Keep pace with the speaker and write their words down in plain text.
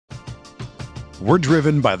We're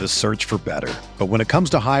driven by the search for better. But when it comes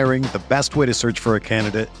to hiring, the best way to search for a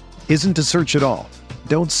candidate isn't to search at all.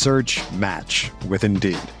 Don't search, match with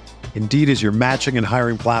Indeed. Indeed is your matching and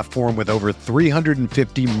hiring platform with over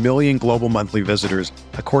 350 million global monthly visitors,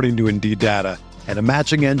 according to Indeed data, and a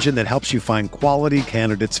matching engine that helps you find quality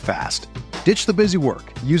candidates fast. Ditch the busy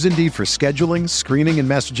work. Use Indeed for scheduling, screening, and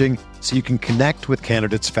messaging so you can connect with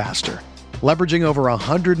candidates faster. Leveraging over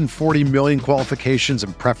 140 million qualifications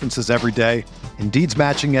and preferences every day, Indeed's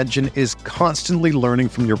matching engine is constantly learning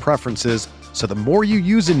from your preferences, so the more you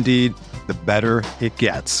use Indeed, the better it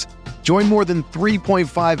gets. Join more than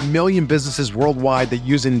 3.5 million businesses worldwide that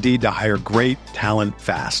use Indeed to hire great talent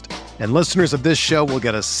fast. And listeners of this show will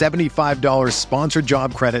get a $75 sponsored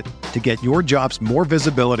job credit to get your jobs more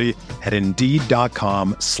visibility at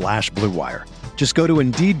Indeed.com/Blue Wire. Just go to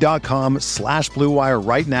Indeed.com/Blue Wire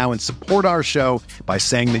right now and support our show by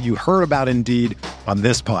saying that you heard about Indeed on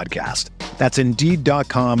this podcast. That's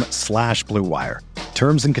Indeed.com/Blue Wire.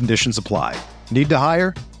 Terms and conditions apply. Need to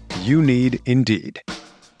hire? You need Indeed.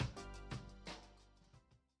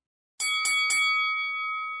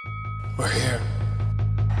 We're here.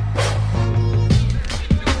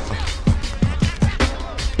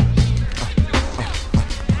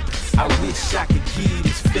 I wish I could give you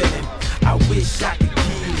this feeling. I wish I could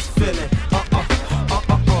give you this feeling.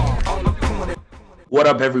 On the corner. What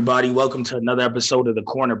up, everybody? Welcome to another episode of the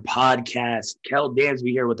Corner Podcast. Kel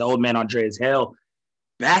Dansby here with the old man Andreas Hale.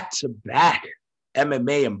 Back-to-back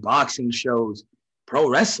MMA and boxing shows. Pro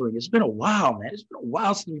wrestling. It's been a while, man. It's been a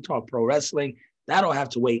while since we talked pro wrestling. That'll have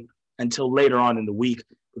to wait until later on in the week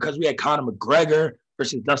because we had Conor McGregor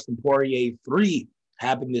versus Dustin Porier 3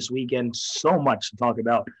 happened this weekend. So much to talk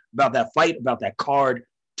about that fight, about that card.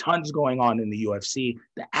 Tons going on in the UFC.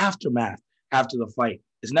 The aftermath after the fight.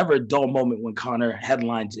 It's never a dull moment when Conor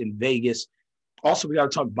headlines in Vegas. Also, we got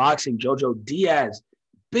to talk boxing. Jojo Diaz,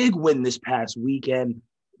 big win this past weekend.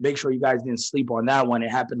 Make sure you guys didn't sleep on that one. It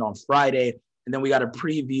happened on Friday. And then we got to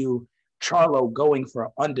preview Charlo going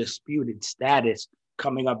for undisputed status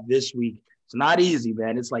coming up this week. It's not easy,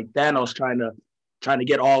 man. It's like Thanos trying to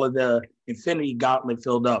get all of the Infinity Gauntlet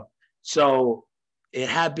filled up. So it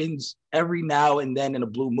happens every now and then in a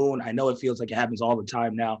blue moon. I know it feels like it happens all the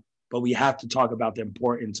time now, but we have to talk about the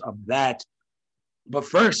importance of that. But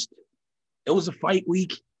first, it was a fight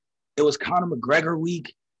week. It was Conor McGregor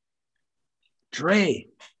week. Dre,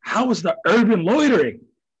 how was the urban loitering?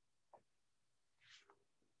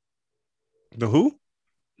 The who?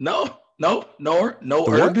 No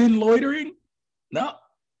urban loitering. No,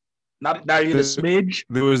 not even a smidge.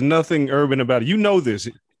 There was nothing urban about it. You know this.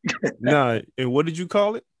 Nah, and what did you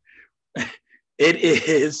call it? It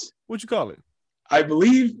is. What'd you call it? I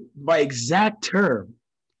believe my exact term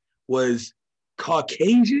was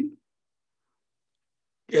Caucasian.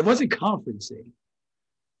 It wasn't conferencing.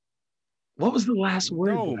 What was the last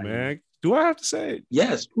word? No, man. Do I have to say it?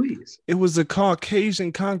 Yes, please. It was a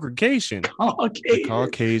Caucasian congregation.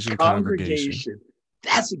 Caucasian congregation.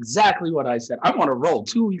 That's exactly what I said. I'm on a roll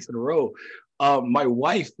 2 weeks in a row. My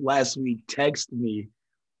wife last week texted me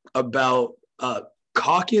about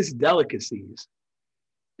caucus delicacies.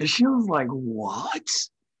 And she was like, what?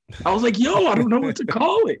 I was like, yo, I don't know what to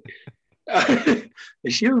call it. And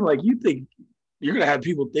she was like, you think you're going to have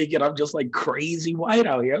people thinking I'm just like crazy white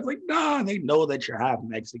out here. I was like, nah, they know that you're half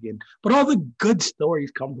Mexican. But all the good stories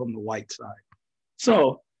come from the white side.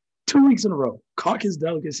 So 2 weeks in a row, caucus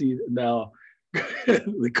delicacies, now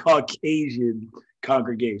the Caucasian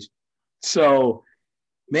congregation. So,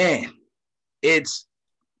 man, it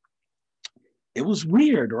was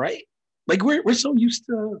weird, right? Like we're so used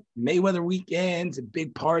to Mayweather weekends and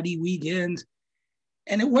big party weekends.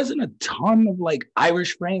 And it wasn't a ton of like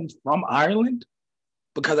Irish friends from Ireland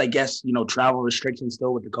because I guess, travel restrictions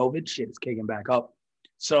still with the COVID shit is kicking back up.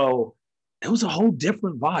 So it was a whole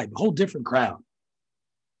different vibe, a whole different crowd.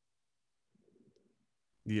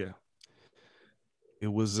 Yeah.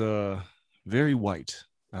 It was very white.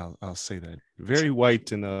 I'll say that. Very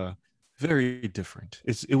white and very different.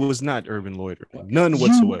 It was not urban loitering. None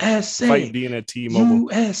whatsoever. USA, fight being at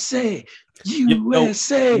T-Mobile. USA.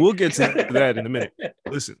 We'll get to that in a minute.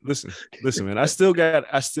 Listen, man. I still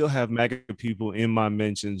have MAGA people in my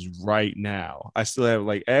mentions right now. I still have,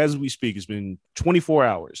 like, as we speak, it's been 24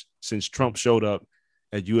 hours since Trump showed up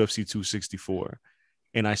at UFC 264.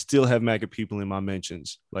 And I still have MAGA people in my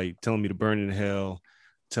mentions, like telling me to burn in hell,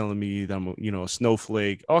 telling me that I'm a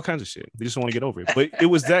snowflake, all kinds of shit. They just want to get over it. But it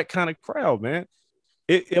was that kind of crowd, man.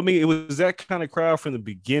 It was that kind of crowd from the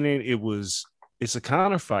beginning. It's a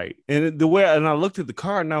Conor fight. And I looked at the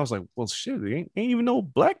card and I was like, well, shit, there ain't even no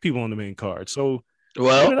black people on the main card. So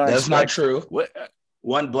that's not true.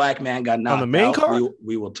 One black man got knocked on the main out. card.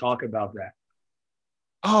 We will talk about that.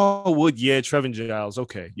 Oh, well, yeah, Trevin Giles.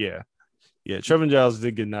 Okay, yeah. Trevin Giles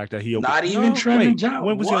did get knocked out. Not even Trevin Giles.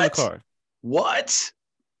 When was he on the card? What?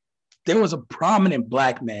 There was a prominent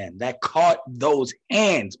black man that caught those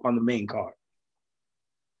hands on the main card.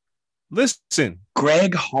 Listen,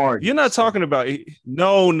 Greg Hardy. You're not talking about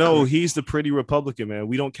no. He's the pretty Republican, man.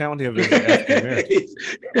 We don't count him as African American.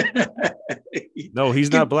 No,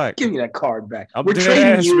 he's not black. Give me that card back. We're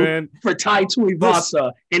trading you man. For Tai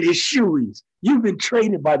Tuivasa and his Shoeys. You've been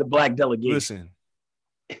traded by the black delegation.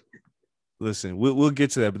 Listen. We'll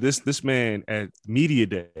get to that. But this man at Media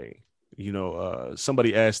Day,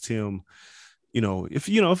 somebody asked him, if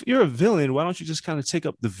you're a villain, why don't you just kind of take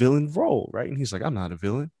up the villain role, right? And he's like, I'm not a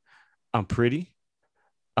villain. I'm pretty.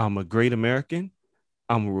 I'm a great American.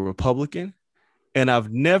 I'm a Republican. And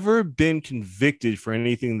I've never been convicted for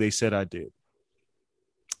anything they said I did.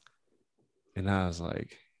 And I was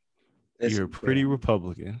like, you're a pretty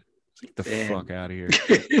Republican. Get the fuck out of here.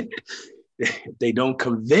 If they don't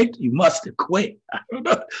convict, you must have quit. I don't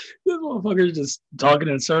know. This motherfucker's just talking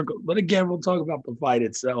in circles. But again, we'll talk about the fight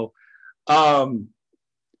itself.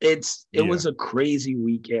 It was a crazy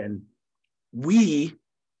weekend. We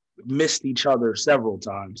missed each other several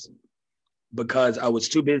times because I was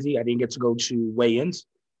too busy. I didn't get to go to weigh-ins.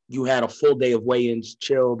 You had a full day of weigh-ins,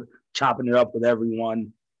 chilled, chopping it up with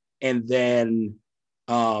everyone. And then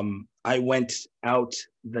I went out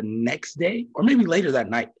the next day or maybe later that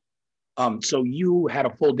night. So you had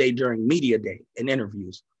a full day during media day and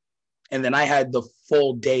interviews. And then I had the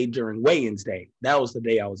full day during weigh-ins day. That was the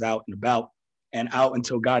day I was out and about and out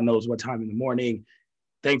until God knows what time in the morning.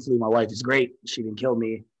 Thankfully, my wife is great. She didn't kill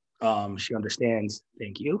me. She understands.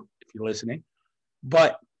 Thank you if you're listening.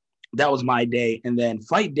 But that was my day. And then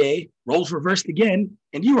fight day, roles reversed again.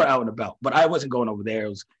 And you were out and about. But I wasn't going over there. It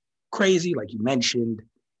was crazy, like you mentioned.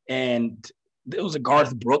 And there was a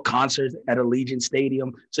Garth Brooks concert at Allegiant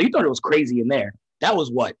Stadium. So you thought it was crazy in there. That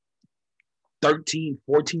was what? 13,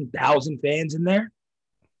 14,000 fans in there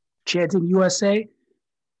chanting USA.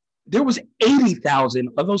 There was 80,000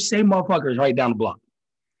 of those same motherfuckers right down the block.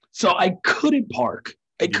 So I couldn't park.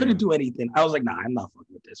 I couldn't do anything. I was like, nah, I'm not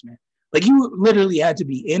fucking with this, man. Like you literally had to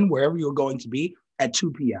be in wherever you were going to be at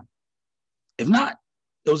 2 p.m. If not,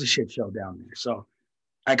 it was a shit show down there. So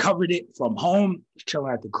I covered it from home,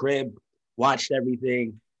 chilling at the crib, watched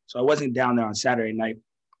everything. So I wasn't down there on Saturday night,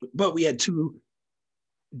 but we had two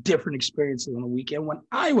different experiences on the weekend. When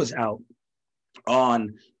I was out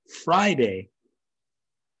on Friday,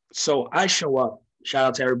 so I show up, shout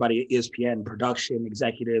out to everybody at ESPN, production,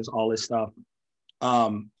 executives, all this stuff.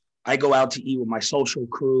 I go out to eat with my social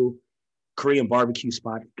crew, Korean barbecue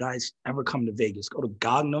spot. Guys, ever come to Vegas, go to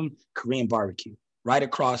Gangnam Korean barbecue, right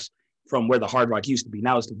across from where the Hard Rock used to be.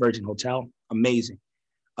 Now it's the Virgin Hotel. Amazing.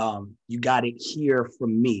 You got it here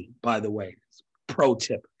from me, by the way. Pro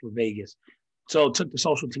tip for Vegas. So took the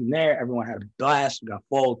social team there. Everyone had a blast. We got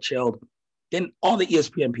full, chilled. Then all the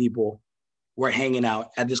ESPN people were hanging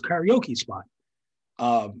out at this karaoke spot.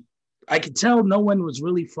 I could tell no one was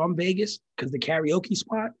really from Vegas because the karaoke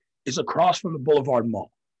spot is across from the Boulevard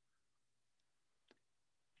Mall.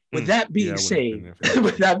 With that being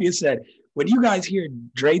said, when you guys hear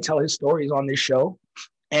Dre tell his stories on this show,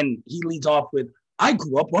 and he leads off with, I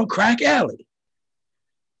grew up on Crack Alley.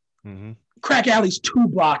 Mm-hmm. Crack Alley's 2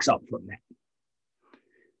 blocks up from that.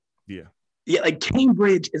 Yeah. Yeah, like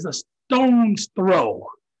Cambridge is a stone's throw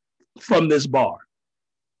from this bar.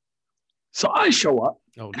 So I show up.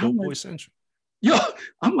 Oh, no boy central. Yo,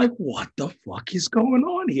 I'm like, what the fuck is going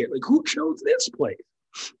on here? Like, who chose this place?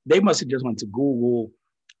 They must have just went to Google.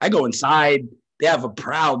 I go inside. They have a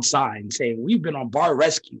proud sign saying, we've been on Bar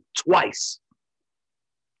Rescue twice.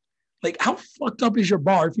 Like, how fucked up is your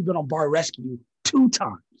bar if you've been on Bar Rescue 2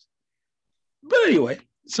 times? But anyway,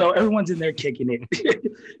 so everyone's in there kicking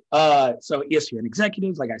it. So ESPN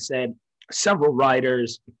executives, like I said, several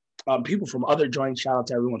writers, people from other joints. Shout out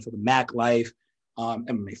to everyone for the Mac Life,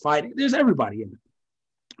 MMA Fighting. There's everybody in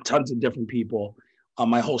it. Tons of different people.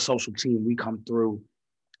 My whole social team, we come through.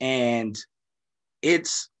 And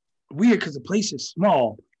it's weird because the place is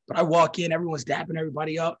small, but I walk in, everyone's dapping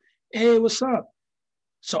everybody up. Hey, what's up?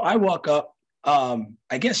 So I walk up.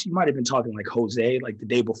 I guess you might have been talking like Jose, like the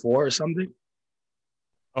day before or something.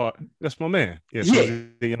 Oh, that's my man. Yes, yeah. Jose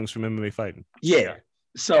Young's from MMA Fighting. Yeah.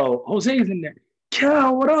 So Jose's in there.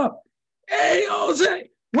 Cal, what up? Hey, Jose,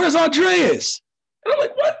 where's Andreas? And I'm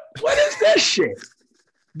like, what is that shit?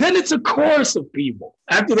 Then it's a chorus of people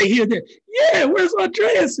after they hear that. Yeah, where's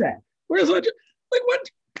Andreas at? Where's Andreas? Like, what?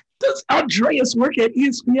 Does Andreas work at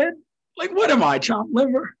ESPN? Like, what am I, chopped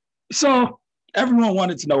liver? So Everyone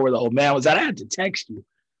wanted to know where the old man was at. I had to text you.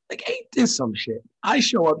 Like, ain't this some shit? I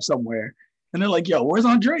show up somewhere and they're like, yo, where's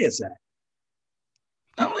Andreas at?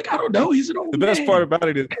 I'm like, I don't know. He's an old man. The best part about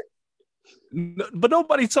it is, but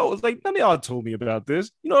nobody told, like, none of y'all told me about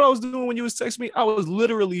this. You know what I was doing when you was texting me? I was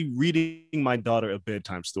literally reading my daughter a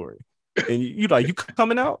bedtime story. And you like, you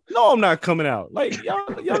coming out? No, I'm not coming out. Like, y'all,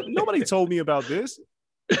 nobody told me about this.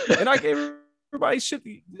 And I gave everybody shit.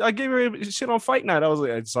 I gave her shit on Fight Night. I was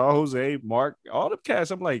like, I saw Jose, Mark, all the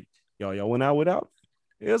cast. I'm like, y'all went out without?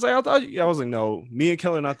 It was like, I was like, no, me and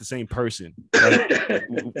Kelly are not the same person. Like,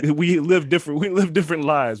 we live different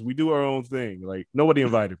lives. We do our own thing. Like, nobody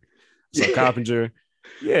invited me. So Coppinger,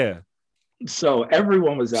 yeah. So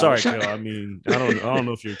everyone was out. Sorry, Kel. I mean, I don't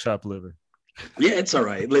know if you're chopped liver. Yeah, it's all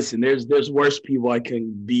right. Listen, there's worse people I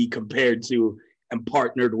can be compared to and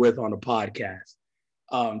partnered with on a podcast.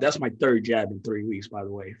 That's my third jab in 3 weeks, by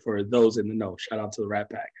the way, for those in the know. Shout out to the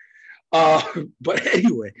Rat Pack. But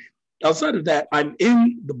anyway, outside of that, I'm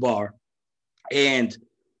in the bar, and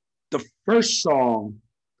the first song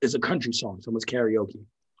is a country song. Someone's karaoke.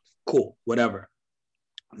 Cool, whatever.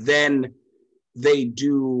 Then they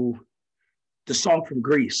do the song from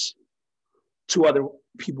Grease. Two other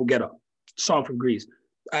people get up. Song from Grease.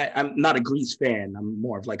 I'm not a Grease fan. I'm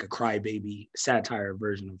more of like a crybaby satire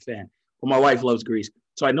version of fan. But my wife loves Grease,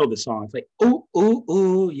 so I know the song. It's like, ooh, ooh,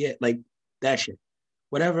 ooh, yeah, like that shit.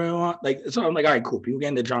 Whatever I want. Like, so I'm like, all right, cool. People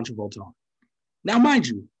getting the John Travolta on. Now, mind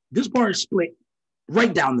you, this bar is split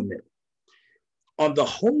right down the middle. On the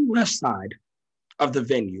whole left side of the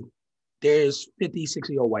venue, there's 50,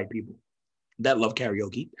 60-year-old white people that love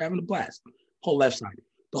karaoke, having a blast. Whole left side.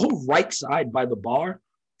 The whole right side by the bar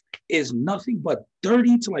is nothing but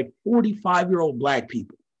 30 to like 45-year-old black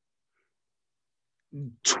people.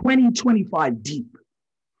 20, 25 deep.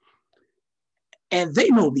 And they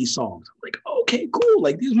know these songs. I'm like, okay, cool.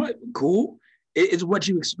 Like, these might be cool. It's what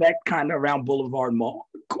you expect kind of around Boulevard Mall.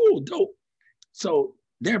 Cool, dope. So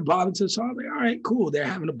they're bobbing to the song. I'm like, all right, cool. They're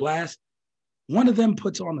having a blast. One of them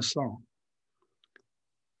puts on a song.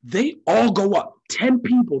 They all go up, 10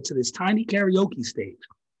 people to this tiny karaoke stage.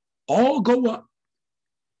 All go up.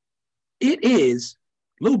 It is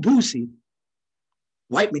Lil Boosie,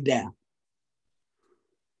 Wipe Me Down.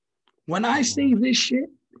 When I say this shit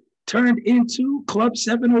turned into Club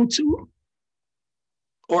 702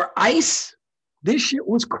 or Ice, this shit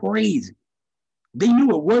was crazy. They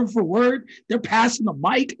knew it word for word. They're passing the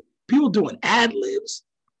mic. People doing ad-libs.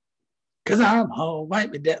 Because I'm home,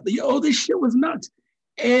 wipe me down. Yo, this shit was nuts.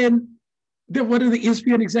 And then one of the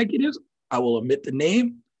ESPN executives, I will omit the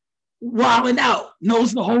name, wilding out,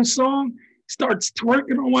 knows the whole song, starts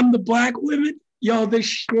twerking on one of the black women. Yo, this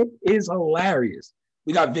shit is hilarious.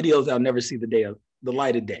 We got videos that'll never see the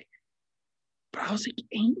light of day. But I was like,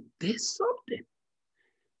 ain't this something?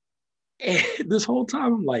 And this whole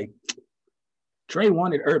time, I'm like, Dre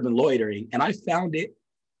wanted urban loitering, and I found it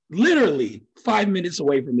literally 5 minutes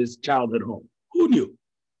away from his childhood home. Who knew?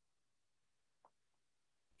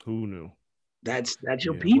 Who knew? That's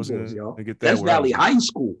your peoples, yo. That's Valley High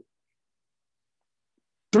School.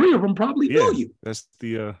 3 of them probably know you. That's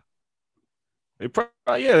the they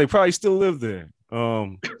probably still live there.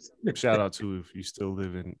 Shout out to if you still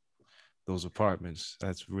live in those apartments.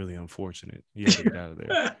 That's really unfortunate. You have to get out of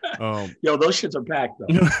there. Yo, those shits are packed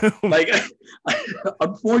though. Like,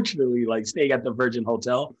 unfortunately, like staying at the Virgin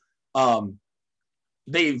Hotel,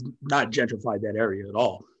 they've not gentrified that area at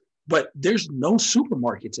all. But there's no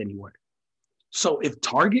supermarkets anywhere. So if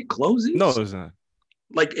Target closes, no, there's not.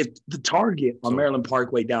 Like if the Target on Maryland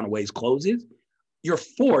Parkway down a ways closes, you're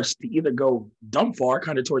forced to either go dump far,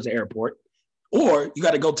 kind of towards the airport, or you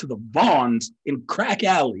got to go to the Vons in Crack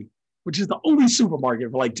Alley, which is the only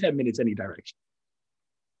supermarket for like 10 minutes any direction.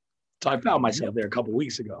 So I found myself there a couple of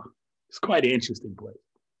weeks ago. It's quite an interesting place.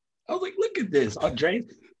 I was like, look at this, Andre.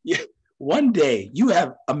 Yeah, one day you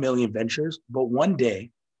have a million ventures, but one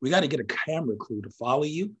day we got to get a camera crew to follow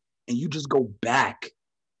you, and you just go back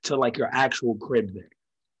to like your actual crib there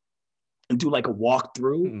and do like a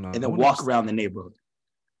walkthrough and then walk around the neighborhood.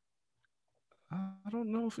 I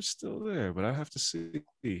don't know if it's still there, but I have to see.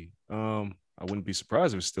 I wouldn't be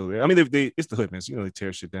surprised if it's still there. I mean, it's the hood, man. So, they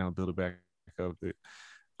tear shit down, build it back up.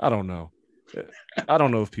 I don't know. I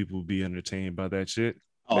don't know if people would be entertained by that shit.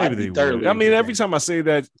 Maybe they would. I mean, every time I say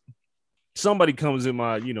that, somebody comes in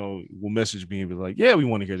my, will message me and be like, yeah, we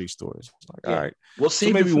want to hear these stories. Like, all right. We'll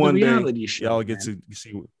save maybe one day show, y'all get to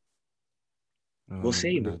see what. We'll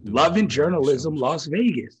save it. Loving Journalism, Las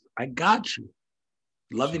Vegas. I got you.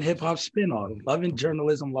 Loving Hip Hop Spin-Off. Loving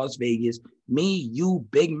Journalism, Las Vegas. Me, you,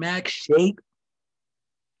 Big Mac, Shake.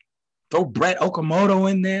 Throw Brett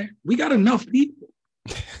Okamoto in there. We got enough people.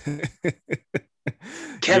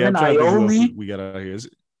 Kevin Iole. We got out here.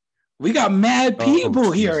 We got mad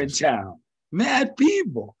people here in town. Mad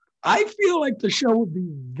people. I feel like the show would be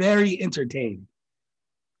very entertaining.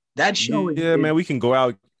 That show is... Yeah, man, we can go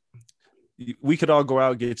out. We could all go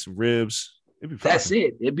out and get some ribs. That's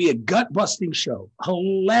it. It'd be a gut-busting show.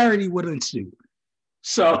 Hilarity would ensue.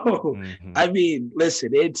 So, I mean,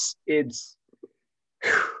 listen,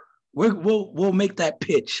 we'll make that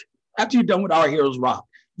pitch. After you're done with Our Heroes Rock,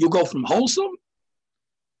 you'll go from wholesome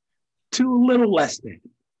to a little less than.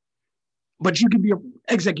 But you can be an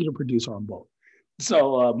executive producer on both.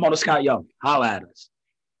 So, Mona Scott Young, holla at us.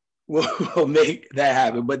 We'll make that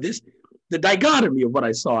happen. But the dichotomy of what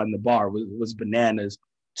I saw in the bar was bananas.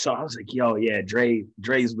 So I was like, yo, yeah,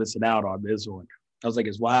 Dre's missing out on this one. I was like,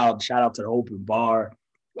 it's wild. Shout out to the open bar.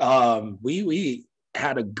 We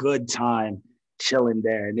had a good time chilling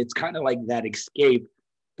there. And it's kind of like that escape.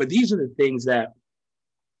 But these are the things that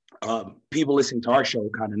people listening to our show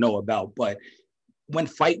kind of know about. But when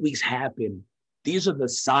fight weeks happen, these are the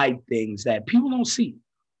side things that people don't see.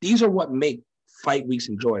 These are what make fight weeks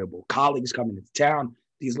enjoyable. Colleagues coming into town,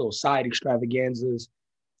 these little side extravaganzas.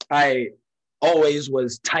 I always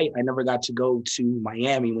was tight. I never got to go to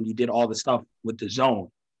Miami when you did all the stuff with the zone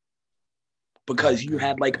because you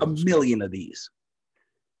had like a million of these.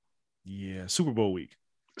 Yeah, Super Bowl week.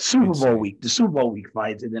 The Super Bowl week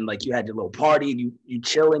fights. And then like you had your little party and you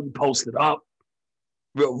chilling, you posted up.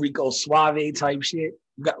 Real Rico Suave type shit.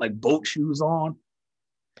 You got like boat shoes on.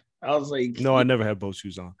 I was like, no, I never had boat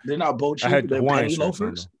shoes on. They're not boat shoes. I had they're Hawaiian penny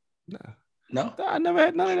loafers. No, I never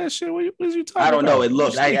had none of that shit. What are you talking about? I don't know. It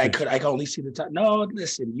looked. I could only see the top. No,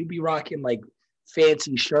 listen. You be rocking like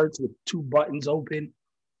fancy shirts with 2 buttons open.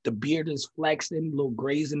 The beard is flexing, little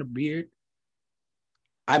grays in the beard.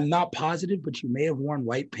 I'm not positive, but you may have worn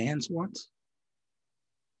white pants once.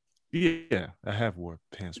 Yeah, I have worn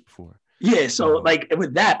pants before. Yeah, so like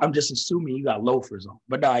with that, I'm just assuming you got loafers on.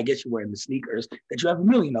 But no, I guess you're wearing the sneakers that you have a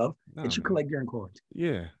million of that you collect during quarantine.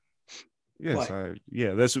 Yeah. Yes,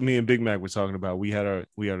 that's what me and Big Mac were talking about. We had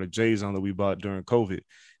our J's on that we bought during COVID.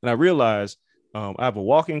 And I realized I have a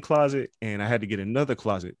walk-in closet and I had to get another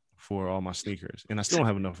closet for all my sneakers. And I still don't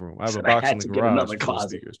have enough room. I have a box in the garage for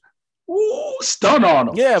sneakers. Ooh, stun on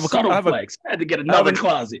them. Yeah, because I had to get another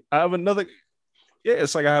closet. I have another. Yeah,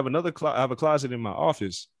 it's like I have a closet in my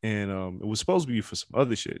office, and it was supposed to be for some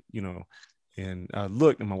other shit, you know. And I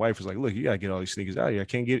looked, and my wife was like, "Look, you gotta get all these sneakers out of here. I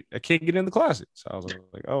can't get in the closet." So I was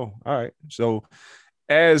like, "Oh, all right." So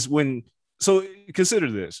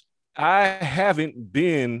consider this: I haven't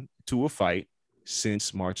been to a fight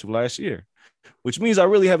since March of last year, which means I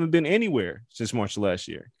really haven't been anywhere since March of last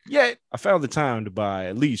year. Yet I found the time to buy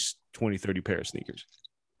at least 20, 30 pair of sneakers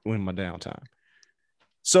in my downtime.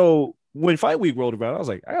 So when fight week rolled around, I was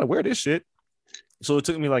like, I gotta wear this shit. So it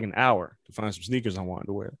took me like an hour to find some sneakers I wanted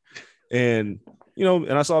to wear. And, you know,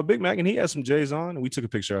 and I saw Big Mac and he had some J's on and we took a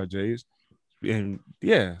picture of our J's. And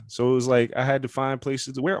yeah, so it was like I had to find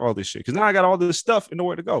places to wear all this shit because now I got all this stuff and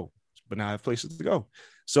nowhere to go. But now I have places to go.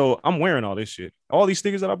 So I'm wearing all this shit. All these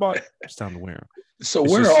sneakers that I bought, it's time to wear them. So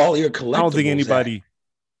where are all your collectibles? I don't think anybody.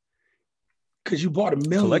 Because you bought a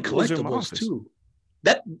million collectibles too.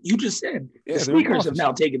 That you just said. Yeah, the sneakers have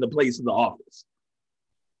now taken the place of the office.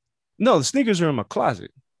 No, the sneakers are in my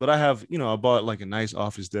closet. But I have, you know, I bought like a nice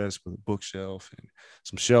office desk with a bookshelf and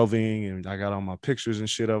some shelving, and I got all my pictures and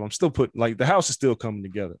shit up. I'm still putting, like, the house is still coming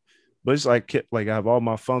together. But it's like I have all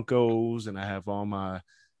my Funkos and I have all my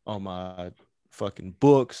fucking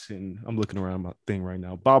books, and I'm looking around my thing right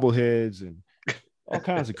now, bobbleheads and all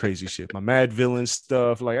kinds of crazy shit. My Mad Villain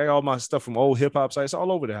stuff, like I got all my stuff from old hip hop sites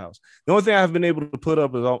all over the house. The only thing I've been able to put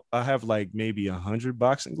up is I have like maybe 100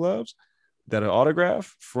 boxing gloves that are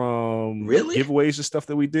autographed from giveaways and stuff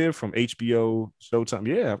that we did from HBO, Showtime.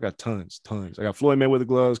 Yeah, I've got tons. I got Floyd Mayweather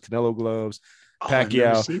gloves, Canelo gloves,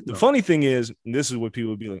 Pacquiao. The funny thing is, and this is what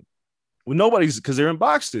people would be like, well, nobody's, because they're in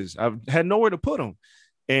boxes. I've had nowhere to put them.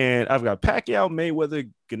 And I've got Pacquiao, Mayweather,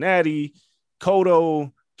 Gennady,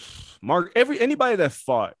 Cotto, Mark, anybody that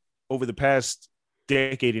fought over the past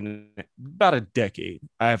decade, about a decade,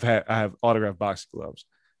 I have autographed boxing gloves.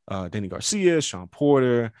 Danny Garcia, Sean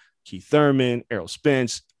Porter, Keith Thurman, Errol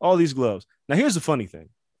Spence, all these gloves. Now, here's the funny thing.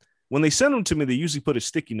 When they send them to me, they usually put a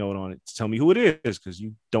sticky note on it to tell me who it is because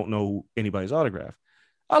you don't know anybody's autograph.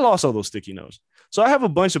 I lost all those sticky notes. So I have a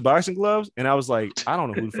bunch of boxing gloves, and I was like, I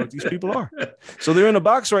don't know who the fuck these people are. So they're in a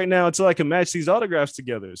box right now until I can match these autographs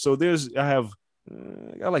together. So I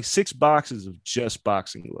got like 6 boxes of just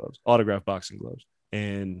boxing gloves, autographed boxing gloves.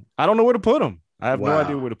 And I don't know where to put them. I have no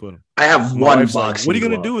idea where to put them. I have one box. What are you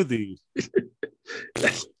going to do with these?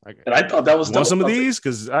 And I thought that was some of these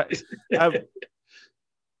because I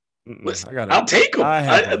Listen, I'll take them. I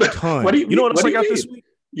have a ton. What do you know what else I got mean? this week?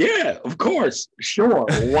 Yeah, of course. Sure.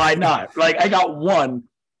 Why not? Like, I got one,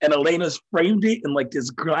 and Elena's framed it in like this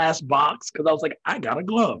glass box because I was like, I got a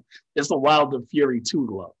glove. It's a Wilder Fury 2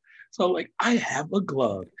 glove. So like, I have a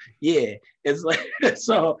glove. Yeah. It's like,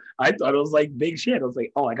 so I thought it was like big shit. I was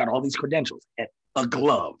like, oh, I got all these credentials and a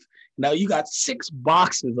glove. Now you got 6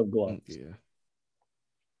 boxes of gloves. Yeah.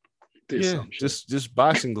 Just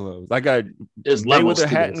boxing gloves. I got There's Mayweather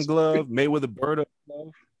Hatton glove, Mayweather Berta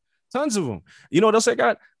glove. Tons of them. You know what else I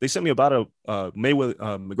got? They sent me a bottle. Mayweather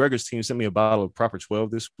McGregor's team sent me a bottle of Proper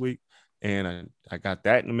 12 this week, and I got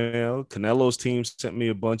that in the mail. Canelo's team sent me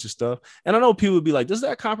a bunch of stuff, and I know people would be like, "Does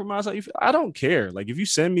that compromise how you feel?" I don't care. Like, if you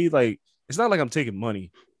send me, like, it's not like I'm taking money.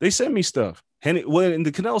 They send me stuff. And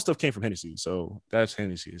the Canelo stuff came from Hennessy, so that's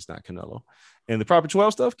Hennessy. It's not Canelo. And the Proper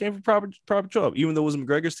 12 stuff came from Proper 12. Even though it was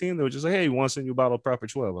McGregor's team, they were just like, "Hey, we want to send you a bottle of Proper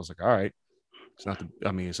 12." I was like, "All right." It's not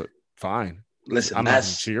it's fine. Listen, I'm not going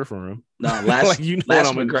to cheer for him. No, last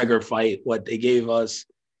McGregor fight, what they gave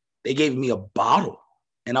gave me a bottle,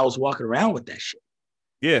 and I was walking around with that shit.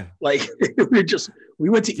 Yeah. Like,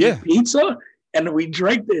 we went to eat pizza, and we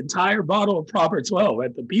drank the entire bottle of Proper 12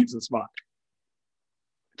 at the pizza spot.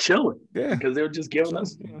 Chilling. Yeah. Because they were just giving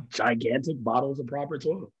us gigantic bottles of Proper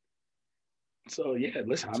 12. So, yeah,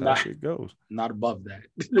 listen, I'm not above that.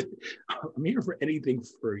 I'm here for anything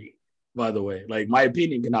free. By the way, like, my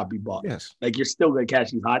opinion cannot be bought. Yes. Like, you're still going to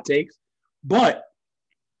catch these hot takes. But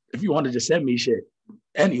if you wanted to send me shit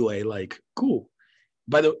anyway, like, cool.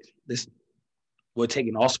 By the way, we're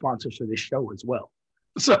taking all sponsors for this show as well.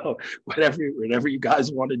 So whatever you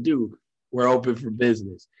guys want to do, we're open for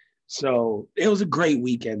business. So it was a great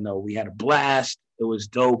weekend, though. We had a blast. It was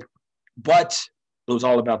dope. But it was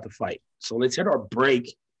all about the fight. So let's hit our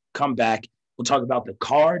break, come back. We'll talk about the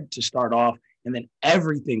card to start off, and then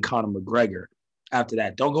everything Conor McGregor after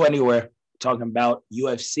that. Don't go anywhere. We're talking about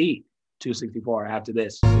UFC 264 after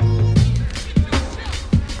this.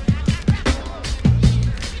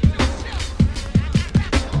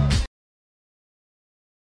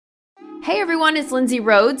 Hey everyone, it's Lindsay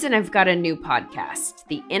Rhodes, and I've got a new podcast,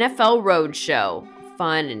 the NFL Roadshow.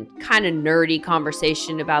 Fun and kind of nerdy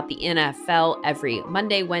conversation about the NFL every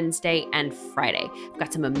Monday, Wednesday, and Friday. I've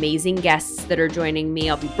got some amazing guests that are joining me.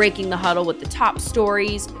 I'll be breaking the huddle with the top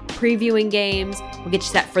stories, previewing games. We'll get you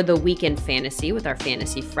set for the weekend fantasy with our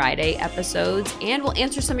Fantasy Friday episodes, and we'll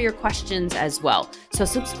answer some of your questions as well. So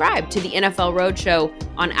subscribe to the NFL Roadshow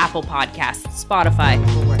on Apple Podcasts, Spotify,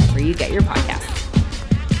 or wherever you get your podcasts.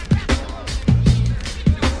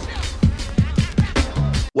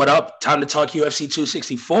 What up? Time to talk UFC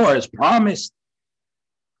 264 as promised.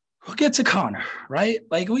 We'll get to Conor, right?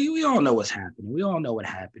 Like, we all know what's happening. We all know what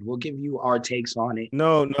happened. We'll give you our takes on it.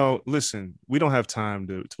 No. Listen, we don't have time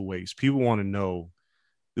to waste. People want to know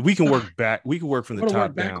that we can work back. We can work from the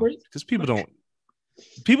top down because people don't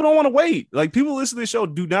want to wait. Like, people listen to the show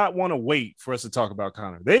do not want to wait for us to talk about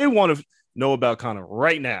Conor. They want to know about Conor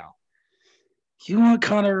right now. You want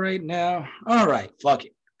Conor right now? All right, fuck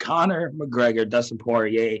it. Conor McGregor, Dustin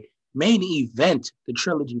Poirier, main event, the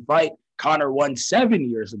trilogy fight. Conor won 7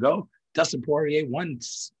 years ago. Dustin Poirier won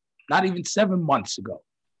not even 7 months ago.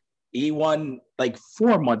 He won like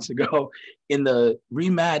 4 months ago in the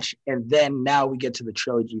rematch, and then now we get to the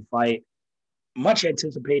trilogy fight. Much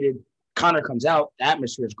anticipated. Conor comes out. The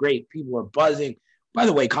atmosphere is great. People are buzzing. By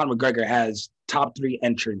the way, Conor McGregor has top 3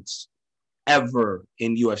 entrants ever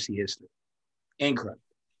in UFC history. Incredible.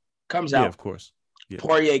 Comes out. Yeah, of course. Yeah.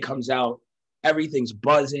 Poirier comes out. Everything's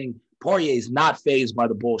buzzing. Poirier is not fazed by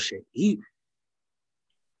the bullshit. He,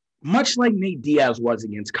 much like Nate Diaz was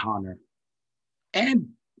against Conor, and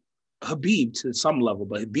Khabib to some level,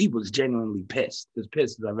 but Khabib was genuinely pissed. As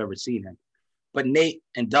pissed as I've ever seen him. But Nate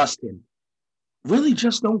and Dustin really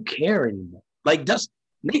just don't care anymore. Like,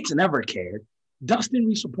 Nate's never cared. Dustin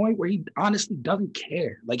reached a point where he honestly doesn't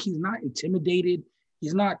care. Like, he's not intimidated.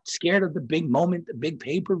 He's not scared of the big moment, the big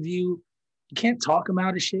pay-per-view. You can't talk him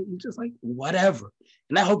out of shit. He's just like, whatever.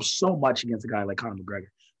 And that helps so much against a guy like Conor McGregor.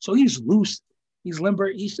 So he's loose. He's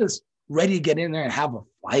limber. He's just ready to get in there and have a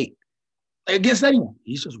fight. Against anyone.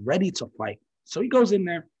 He's just ready to fight. So he goes in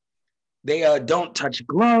there. They don't touch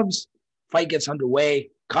gloves. Fight gets underway.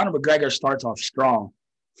 Conor McGregor starts off strong.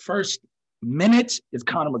 First minute is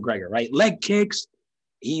Conor McGregor, right? Leg kicks.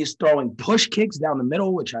 He's throwing push kicks down the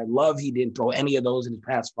middle, which I love. He didn't throw any of those in his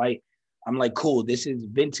past fight. I'm like, cool, this is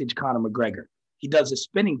vintage Conor McGregor. He does a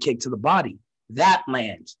spinning kick to the body. That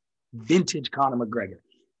lands. Vintage Conor McGregor.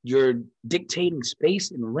 You're dictating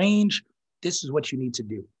space and range. This is what you need to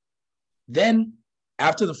do. Then,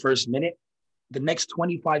 after the first minute, the next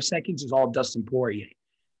 25 seconds is all Dustin Poirier.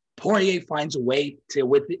 Porier finds a way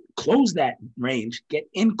to close that range, get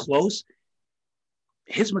in close,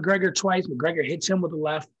 hits McGregor twice. McGregor hits him with the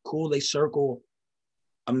left. Cool, they circle.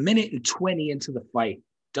 A minute and 20 into the fight,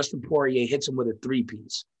 Dustin Poirier hits him with a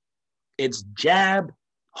three-piece. It's jab,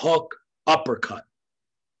 hook, uppercut.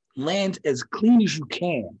 Lands as clean as you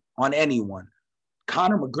can on anyone.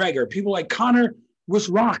 Conor McGregor, people like Conor was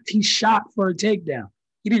rocked. He shot for a takedown.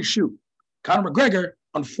 He didn't shoot. Conor McGregor,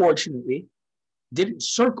 unfortunately, didn't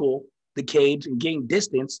circle the cage and gain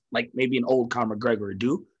distance like maybe an old Conor McGregor would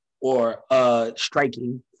do or a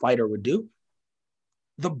striking fighter would do.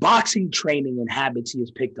 The boxing training and habits he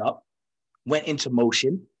has picked up went into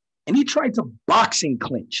motion, and he tried to boxing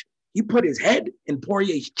clinch. He put his head in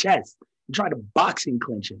Poirier's chest and tried to boxing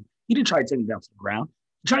clinch him. He didn't try to take him down to the ground.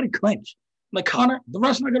 He tried to clinch. I'm like, Conor, the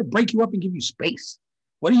ref's not going to break you up and give you space.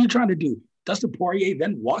 What are you trying to do? Dustin Poirier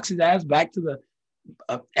then walks his ass back to the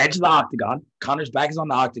edge of the octagon. Conor's back is on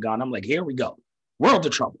the octagon. I'm like, here we go. World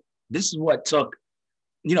of trouble. This is what took,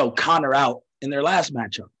 Conor out in their last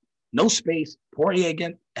matchup. No space. Poirier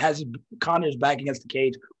again has Conor's back against the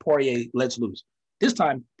cage. Poirier lets loose. This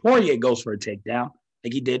time, Poirier goes for a takedown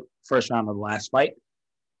like he did first round of the last fight.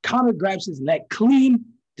 Conor grabs his neck clean,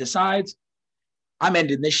 decides, I'm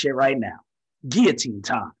ending this shit right now. Guillotine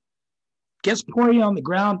time. Gets Poirier on the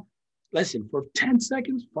ground. Listen, for 10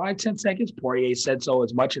 seconds, 5-10 seconds, Poirier said so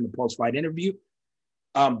as much in the post-fight interview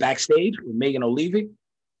backstage with Megan O'Leary.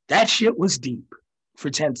 That shit was deep for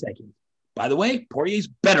 10 seconds. By the way, Poirier's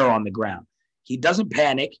better on the ground. He doesn't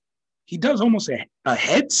panic. He does almost a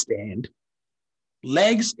headstand.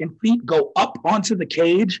 Legs and feet go up onto the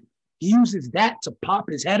cage. He uses that to pop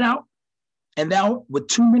his head out. And now with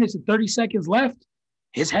 2 minutes and 30 seconds left,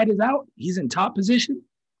 his head is out. He's in top position.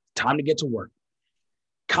 Time to get to work.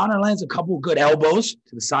 Conor lands a couple of good elbows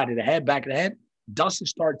to the side of the head, back of the head. Dustin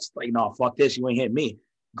starts like, no, fuck this. You ain't hit me.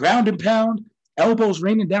 Ground and pound. Elbows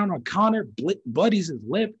raining down on Conor. Bloodies his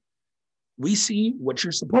lip. We see what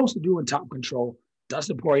you're supposed to do in top control.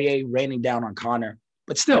 Dustin Poirier raining down on Conor.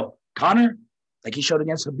 But still, Conor, like he showed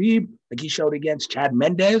against Khabib, like he showed against Chad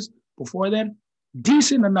Mendes before then,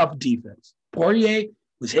 decent enough defense. Poirier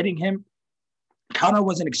was hitting him. Conor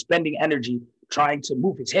wasn't expending energy trying to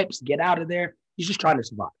move his hips, get out of there. He's just trying to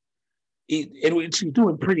survive. He's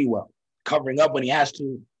doing pretty well, covering up when he has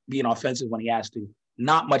to, being offensive when he has to,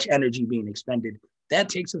 not much energy being expended. That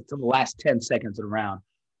takes us to the last 10 seconds of the round,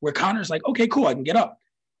 where Conor's like, okay, cool, I can get up.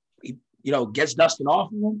 He, gets Dustin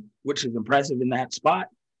off of him, which is impressive in that spot.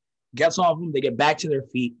 Gets off him, they get back to their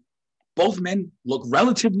feet. Both men look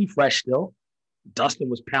relatively fresh still. Dustin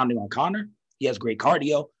was pounding on Conor. He has great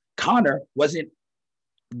cardio. Conor wasn't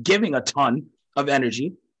giving a ton of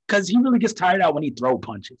energy because he really gets tired out when he throw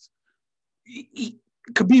punches.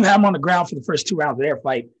 Khabib had him on the ground for the first 2 rounds of their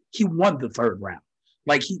fight. He won the third round.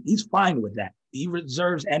 Like, he's fine with that. He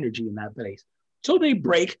reserves energy in that place. So they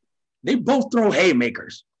break. They both throw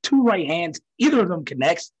haymakers. 2 right hands. Either of them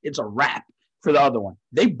connects. It's a wrap for the other one.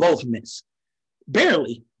 They both miss.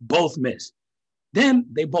 Barely, both miss. Then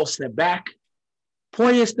they both step back.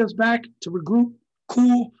 Poirier steps back to regroup.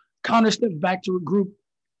 Cool. Conor steps back to regroup.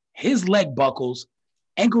 His leg buckles.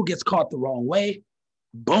 Ankle gets caught the wrong way.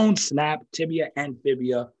 Bone snap, tibia and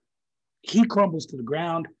fibia. He crumbles to the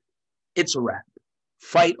ground. It's a wrap.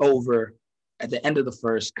 Fight over. At the end of the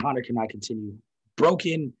first, Conor cannot continue.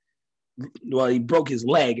 He broke his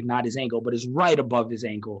leg, not his ankle, but it's right above his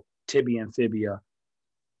ankle, tibia and fibia.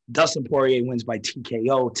 Dustin Poirier wins by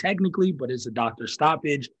TKO technically, but it's a doctor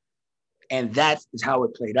stoppage. And that is how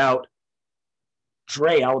it played out.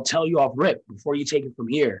 Dre, I will tell you off rip before you take it from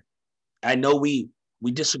here. I know we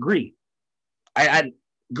disagree.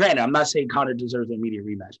 Granted, I'm not saying Conor deserves an immediate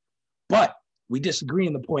rematch, but we disagree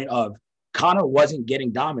in the point of Conor wasn't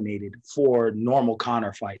getting dominated for normal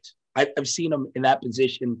Conor fights. I've seen him in that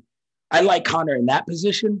position. I like Conor in that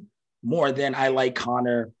position more than I like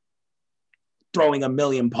Conor throwing a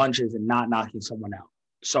million punches and not knocking someone out.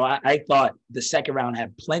 So I thought the second round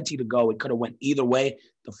had plenty to go. It could have went either way.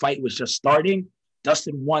 The fight was just starting.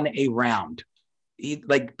 Dustin won a round.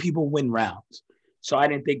 People win rounds. So I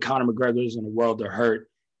didn't think Conor McGregor was in a world of hurt.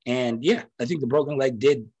 And yeah, I think the broken leg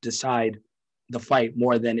did decide the fight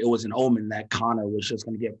more than it was an omen that Conor was just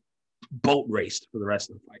going to get boat raced for the rest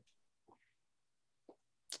of the fight.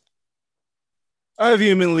 I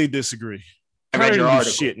vehemently disagree. I read your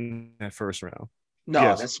article. Shit in that first round. No,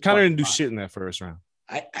 yes, that's Conor didn't do shit in that first round.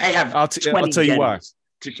 I have. I'll tell you why.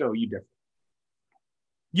 To show you different.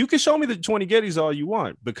 You can show me the 20 Gettys all you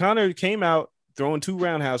want, but Conor came out throwing 2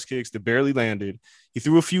 roundhouse kicks that barely landed. He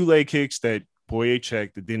threw a few leg kicks that Poirier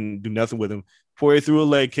checked that didn't do nothing with him. Poirier threw a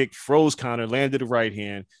leg kick, froze Conor, landed a right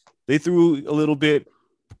hand. They threw a little bit.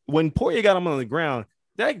 when Porier got him on the ground,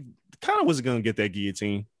 that Conor wasn't going to get that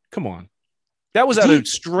guillotine. Come on. That was out of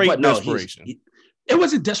straight desperation. It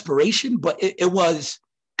wasn't desperation, but it was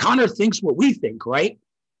Conor thinks what we think, right?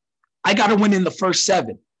 I got to win in the first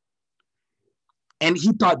 7. And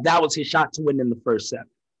he thought that was his shot to win in the first 7.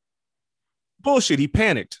 Bullshit. He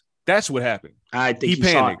panicked. That's what happened. I think he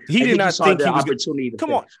panicked. He did not think he was opportunity.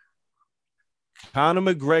 Come on. Conor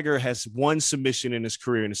McGregor has one submission in his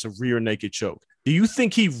career, and it's a rear naked choke. Do you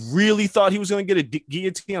think he really thought he was going to get a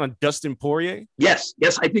guillotine on Dustin Poirier? Yes.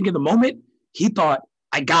 I think in the moment, he thought,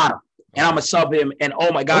 I got him, and I'm going to sub him, and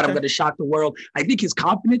oh my God, I'm going to shock the world. I think his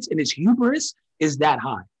confidence and his hubris is that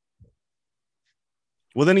high.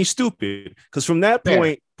 Well, then he's stupid, because from that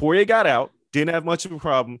point, Poirier got out, didn't have much of a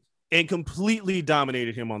problem, and completely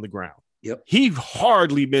dominated him on the ground. Yep. He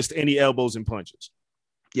hardly missed any elbows and punches.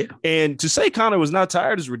 Yeah. And to say Conor was not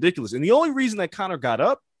tired is ridiculous. And the only reason that Conor got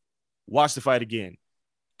up, watch the fight again.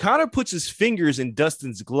 Conor puts his fingers in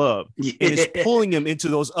Dustin's glove and is pulling him into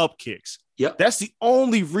those up kicks. Yep. That's the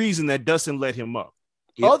only reason that Dustin let him up.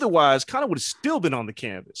 Yep. Otherwise, Conor would have still been on the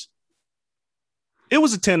canvas. It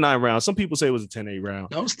was a 10-9 round. Some people say it was a 10-8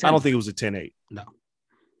 round. No, I don't think it was a 10-8. No.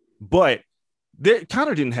 But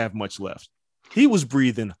Conor didn't have much left. He was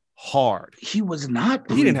breathing hard. He was not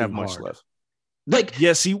breathing He didn't have hard. much left. Like,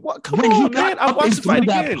 yes, he was. Come when on, he got man. I watched the fight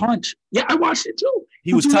that again. punch. Yeah, I watched it too.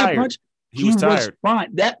 He was tired. He was tired.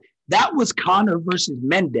 Fine. That was Conor versus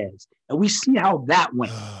Mendez, and we see how that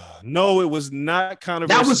went. No, it was not Conor.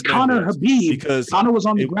 That was Conor Habib, because Conor was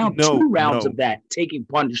on the ground 2 rounds of that, taking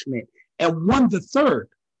punishment, and won the 3rd.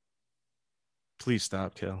 Please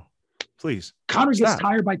stop, Kel. Please. Conor gets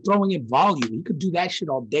tired by throwing in volume. He could do that shit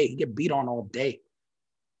all day. He get beat on all day.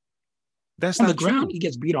 That's on not the ground. true. He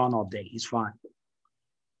gets beat on all day. He's fine.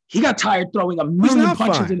 He got tired throwing a million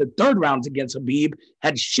punches in the 3rd rounds against Habib,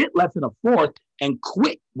 had shit left in the 4th, and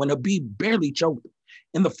quit when Habib barely choked him.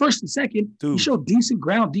 In the 1st and 2nd, he showed decent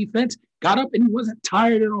ground defense, got up, and he wasn't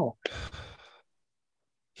tired at all.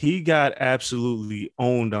 He got absolutely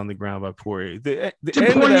owned on the ground by Poirier. The end Did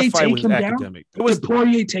of Poirier that fight take was him academic. down? Did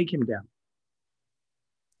Poirier take him down?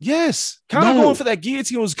 Yes. Conor going for that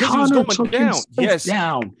guillotine was because he was going down. Yes.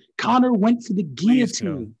 Down. Conor went for the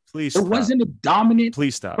guillotine. Please It stop. wasn't a dominant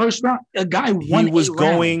first round. A guy won. He was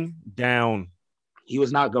going down. He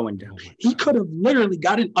was not going down. He could have literally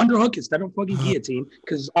got an underhook instead of fucking guillotine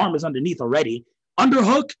because his arm is underneath already.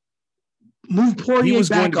 Underhook, move Poirier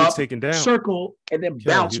back up, taken down. Circle, and then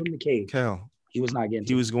bounce from the cage. He was not getting.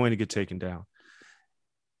 He was going to get taken down.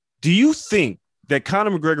 Do you think that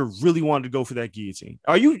Conor McGregor really wanted to go for that guillotine?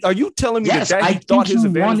 Are you telling me that he thought his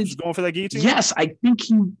advantage was going for that guillotine? Yes, I think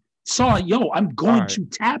he saw, I'm going to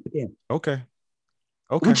tap him. Okay.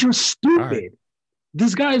 Which is stupid. Right.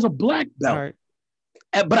 This guy is a black belt. Right.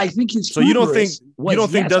 But I think his. So you don't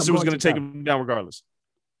think Dustin was going to take him down regardless?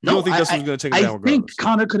 No, you don't think Dustin was going to take him down regardless? I think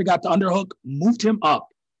Conor could have got the underhook, moved him up,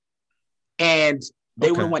 and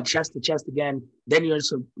they would have went chest to chest again. Then you're in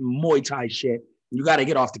some Muay Thai shit. You got to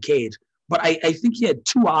get off the cage. But I think he had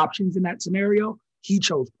 2 options in that scenario. He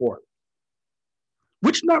chose Port.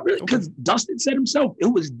 Which not really, because Dustin said himself, it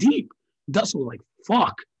was deep. Dustin was like,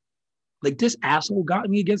 fuck. Like, this asshole got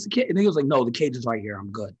me against the cage. And he was like, no, the cage is right here.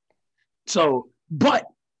 I'm good. So, but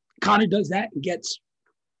Conor does that and gets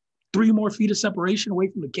 3 more feet of separation away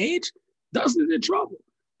from the cage. Dustin's in trouble.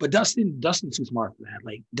 But Dustin's too smart for that.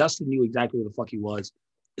 Like, Dustin knew exactly where the fuck he was.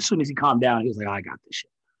 As soon as he calmed down, he was like, I got this shit.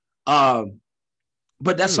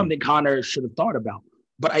 But that's something Conor should have thought about.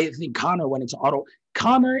 But I think Conor went into auto.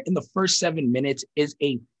 Conor in the first 7 minutes is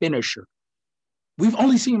a finisher. We've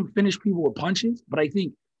only seen him finish people with punches, but I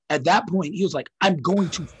think at that point he was like, I'm going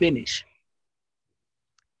to finish.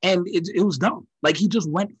 And it was dumb. Like, he just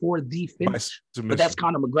went for the finish. But that's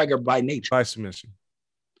Conor McGregor by nature. By submission.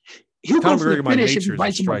 He'll go for the finish if he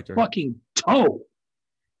bites him a fucking toe.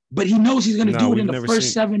 But he knows he's going to do it in the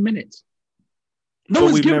first 7 minutes. No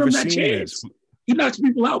one's giving him that chance. He knocks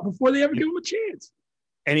people out before they ever give him a chance.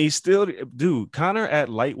 And he's still, Conor at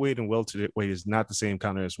lightweight and welterweight is not the same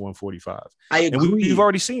Conor as 145. I agree. And we've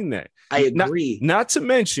already seen that. I agree. Not to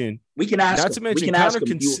mention, we can ask him. We can ask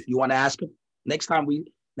him. You want to ask him next time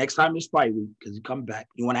this fight week, because he comes back.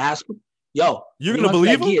 You want to ask him? Yo, you're gonna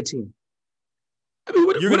believe him? Guillotine. I mean,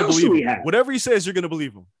 what else do we have? Whatever he says, you're gonna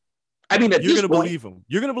believe him. I mean, you're gonna believe him.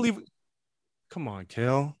 You're gonna believe. Come on,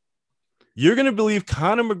 Kel. You're gonna believe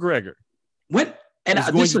Conor McGregor. He's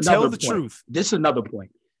going to tell the truth. This is another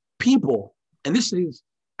point. People, and this is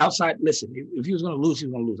outside. Listen, if he was going to lose, he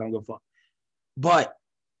was going to lose. I don't give a fuck. But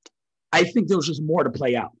I think there was just more to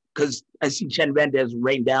play out because I see Chen Mendez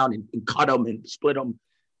rain down and cut him and split him.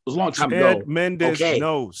 It was a long time Chad ago. Mendes, okay.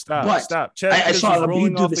 no, stop. I saw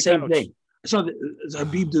Habib do the same thing. I saw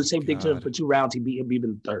Habib do the same thing to him for 2 rounds. He beat Habib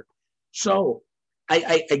in the third. So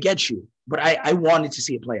I get you, but I wanted to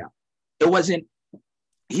see it play out. It wasn't.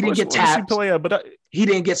 He didn't get tapped. He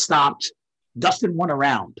didn't get stopped. Dustin won a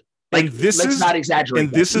round. Like, let's not exaggerate.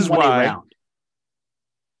 And this is why.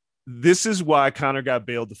 This is why Conor got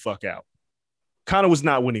bailed the fuck out. Conor was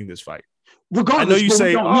not winning this fight. Regardless, I know you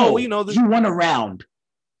say, you won a round.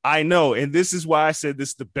 I know, and this is why I said this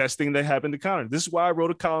is the best thing that happened to Conor. This is why I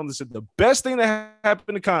wrote a column that said the best thing that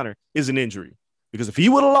happened to Conor is an injury, because if he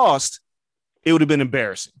would have lost, it would have been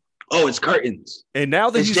embarrassing. Oh, it's curtains. And now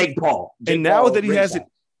that he's Jake Paul, now that he has it,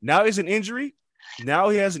 now he's an injury. Now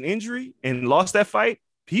he has an injury and lost that fight.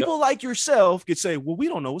 People like yourself could say, well, we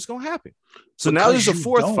don't know what's going to happen. So now there's a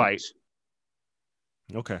fourth fight.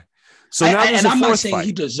 Okay. So now there's a fourth fight. I'm not saying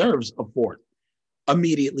he deserves a fourth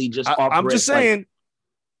immediately. I'm just saying,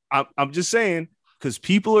 because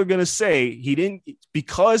people are going to say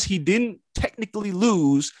because he didn't technically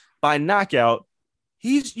lose by knockout.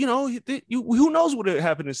 He's, who knows what would have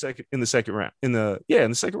happened in the second round? In the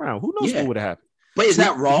second round, who knows what would have happened? But is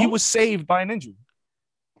that wrong? He was saved by an injury.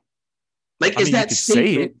 Is that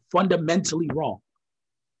statement fundamentally wrong?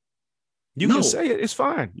 You can say it. It's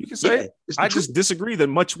fine. You can say it. I just disagree that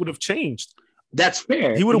much would have changed. That's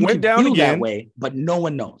fair. He would have went down again. That way, but no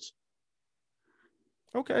one knows.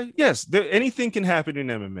 Okay. Yes. Anything can happen in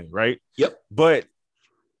MMA, right? Yep. But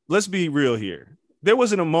let's be real here. There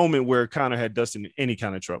wasn't a moment where Conor had Dustin in any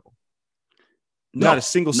kind of trouble. Not a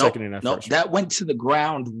single second in that first round. That went to the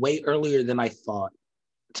ground way earlier than I thought.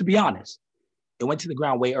 To be honest, it went to the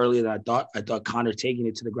ground way earlier than I thought. I thought Conor taking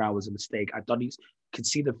it to the ground was a mistake. I thought he could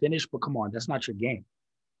see the finish, but come on, that's not your game.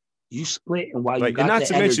 You split, and while you got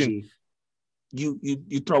the energy,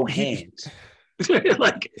 you throw hands.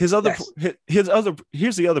 Here's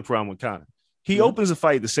the other problem with Conor. He opens a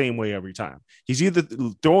fight the same way every time. He's either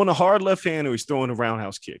throwing a hard left hand or he's throwing a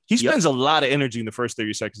roundhouse kick. He spends a lot of energy in the first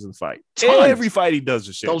 30 seconds of the fight. Every fight he does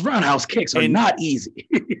this shit. Those roundhouse kicks are not easy.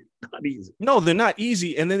 Not easy. No, they're not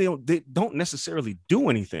easy, and then they don't necessarily do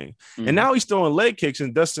anything. Mm-hmm. And now he's throwing leg kicks,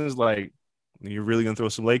 and Dustin's like, "You're really gonna throw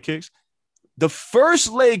some leg kicks?" The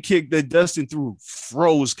first leg kick that Dustin threw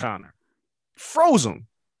froze Conor. Froze him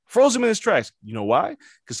in his tracks. You know why?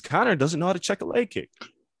 Because Conor doesn't know how to check a leg kick.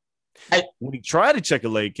 When he tried to check a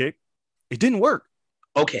leg kick, it didn't work.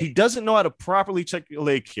 Okay. He doesn't know how to properly check a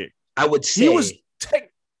leg kick. I would say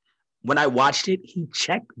when I watched it, he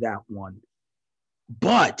checked that one,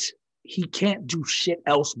 but he can't do shit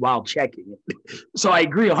else while checking it. So I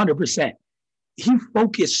agree 100%. He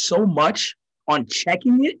focused so much on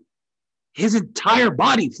checking it, his entire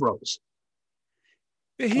body froze.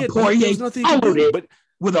 Porier followed it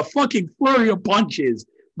with a fucking flurry of punches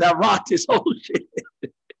that rocked his whole shit.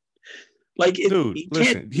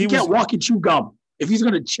 He can't walk and chew gum. If he's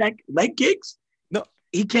gonna check leg kicks,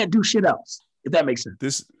 he can't do shit else. If that makes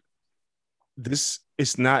sense. This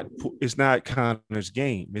it's not Conor's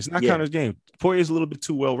game. It's not Conor's game. Porier's a little bit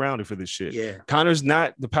too well-rounded for this shit. Yeah. Conor's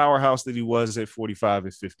not the powerhouse that he was at 45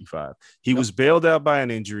 and 55. He was bailed out by an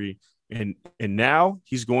injury, and now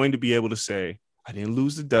he's going to be able to say, I didn't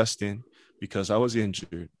lose to Dustin because I was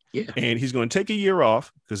injured. Yeah. And he's going to take a year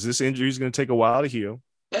off because this injury is going to take a while to heal.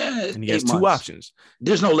 And he has 2 options.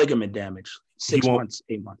 There's no ligament damage. 6 months,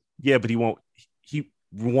 8 months. Yeah, but he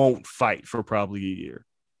won't fight for probably a year.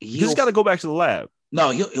 He's got to go back to the lab. No,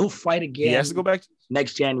 he'll fight again. He has to go back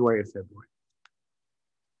next January or February.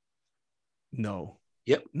 No.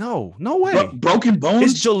 Yep. No way. Broken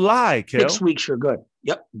bones. It's July, Kel. 6 weeks, you're good.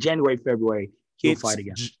 Yep. January, February, he'll fight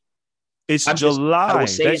again. It's July. I will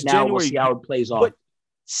say That's it now. January. We'll see how it plays off.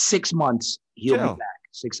 6 months, he'll be back.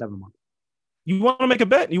 6, 7 months. You want to make a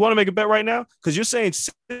bet? You want to make a bet right now? Because you're saying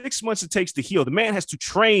 6 months it takes to heal. The man has to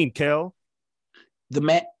train, Kel.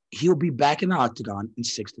 He'll be back in the octagon in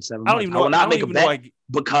 6 to 7 months. I don't even know. I will not make a bet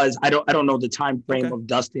because I don't know the time frame of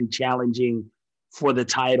Dustin challenging for the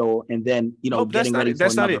title and then getting ready for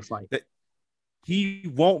another fight.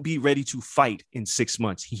 He won't be ready to fight in 6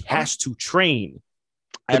 months. He has to train.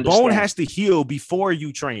 The bone has to heal before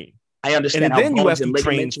you train. I understand. And then you have to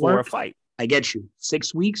train for a fight. I get you.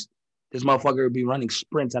 6 weeks, this motherfucker would be running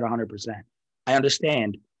sprints at 100%. I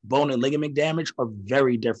understand. Bone and ligament damage are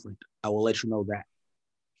very different. I will let you know that.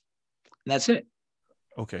 And that's it.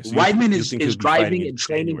 Okay. So Weidman is driving and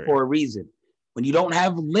training for a reason. When you don't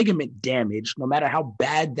have ligament damage, no matter how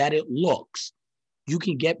bad that it looks, you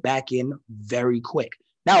can get back in very quick.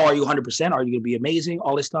 Now, are you 100%? Are you going to be amazing?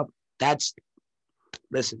 All this stuff. That's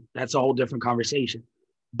a whole different conversation.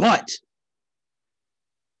 But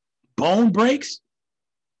bone breaks,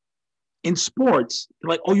 In sports, they're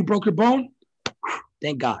like, oh, you broke your bone?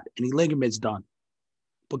 Thank God. Any ligament's done.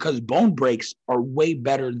 Because bone breaks are way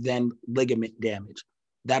better than ligament damage.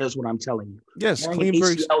 That is what I'm telling you. Yes, clean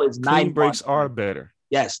breaks are better.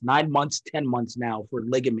 Yes, 9 months, 10 months now for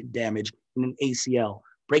ligament damage in an ACL.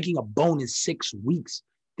 Breaking a bone is 6 weeks.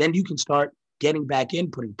 Then you can start getting back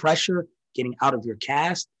in, putting pressure, getting out of your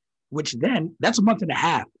cast, which then that's a month and a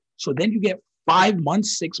half. So then you get 5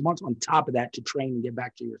 months, 6 months on top of that to train and get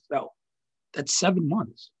back to yourself. That's 7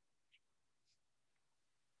 months.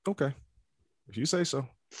 Okay. If you say so.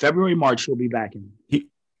 February, March, he'll be back in.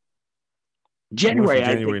 January,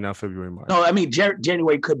 I think. Not February, March. No, I mean,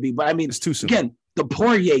 January could be, but I mean, it's too soon. Again, the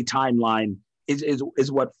Porier timeline is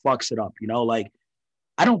what fucks it up, you know? Like,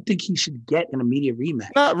 I don't think he should get an immediate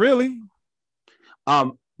rematch. Not really.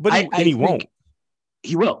 But he won't.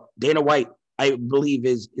 He will. Dana White, I believe,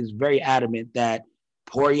 is very adamant that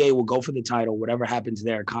Porier will go for the title. Whatever happens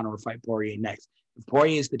there, Conor will fight Porier next. If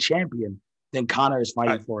Porier is the champion, then Conor is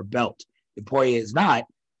fighting for a belt. If Porier is not,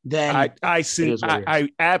 then I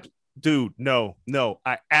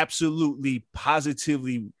absolutely,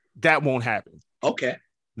 positively, that won't happen. Okay.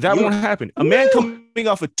 That won't happen. A man coming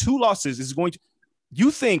off of 2 losses is going to. You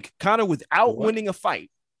think Conor without winning a fight,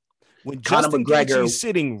 when Conor Justin McGregor is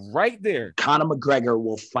sitting right there, Conor McGregor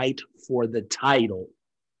will fight for the title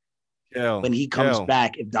when he comes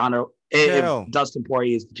back. If Dustin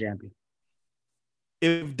Poirier is the champion,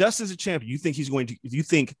 if Dustin's a champion, you think he's going to? You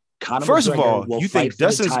think Conor first McGregor of all, will you think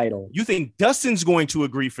Dustin's title? You think Dustin's going to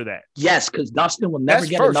agree for that? Yes, because Dustin will never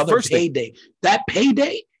get another payday. That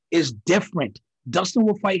payday is different. Dustin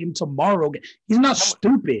will fight him tomorrow. He's not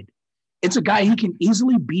stupid. It's a guy he can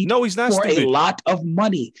easily beat. No, he's not for stupid. A lot of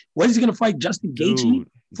money. What is he going to fight Justin Gaethje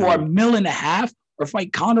for $1.5 million, or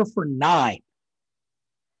fight Conor for $9 million?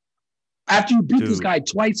 After you beat this guy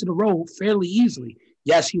twice in a row fairly easily,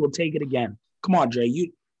 yes, he will take it again. Come on, Dre.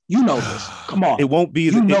 You know this. Come on. It won't be.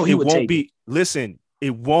 It won't be. Listen,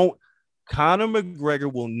 it won't. Conor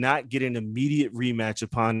McGregor will not get an immediate rematch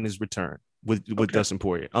upon his return with Dustin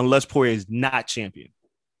Poirier, unless Poirier is not champion.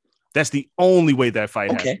 That's the only way that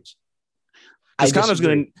fight happens. Because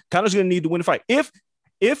Conor's gonna need to win the fight.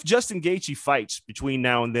 If Justin Gaethje fights between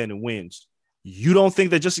now and then and wins, you don't think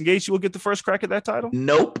that Justin Gaethje will get the first crack at that title?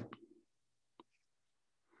 Nope.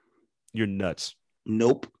 You're nuts.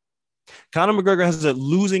 Nope. Conor McGregor has a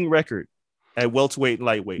losing record at welterweight and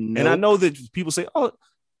lightweight. Nope. And I know that people say, oh,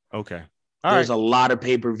 okay. There's a lot of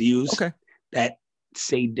pay-per-views that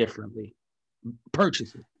say differently.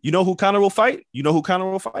 Purchase it. You know who Conor will fight? He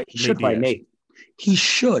should fight Nate. He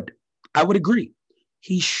should. I would agree.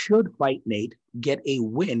 He should fight Nate, get a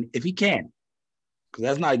win if he can. Because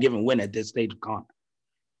that's not a given win at this stage of Conor.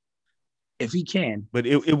 If he can. But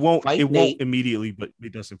it won't immediately but be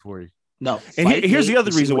Dustin Poirier. No. And here's the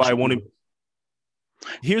other reason why I want him.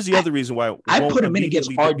 Here's the other reason why I put him in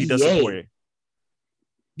against RDA.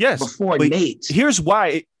 Yes. Before Nate. Here's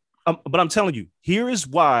why. But I'm telling you, here is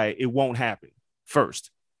why it won't happen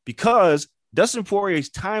first. Because Dustin Poirier's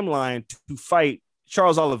timeline to fight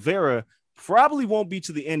Charles Oliveira probably won't be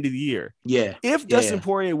to the end of the year. Yeah. If Dustin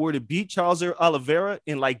Poirier were to beat Charles Oliveira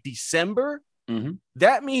in like December,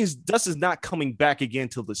 that means Dustin's not coming back again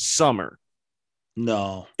till the summer.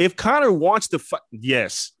 No. If Conor wants to fight,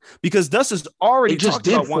 yes, because Dustin's already talked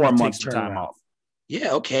about wanting to take some time off.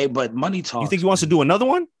 Yeah, okay, but money talks. You think he wants to do another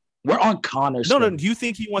one? We're on Conor's schedule. No. Do you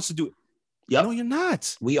think he wants to do it? Yep. No, you're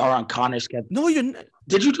not. We are on Conor's schedule. No, you're not.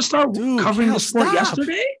 Did you just start covering the sport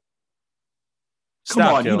yesterday? Come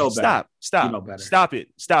on, you know better. Stop. You know better. Stop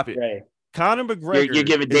it. Right. Conor McGregor. You're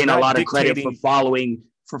giving Dana a lot of credit for following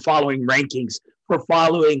rankings, for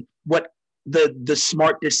following what the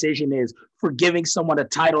smart decision is, for giving someone a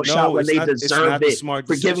title shot when they deserve it,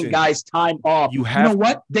 for giving guys time off. You know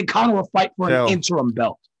what? Then Conor will fight for an interim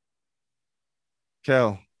belt.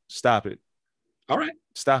 Kel, stop it. All right.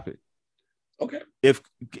 Stop it. Okay. If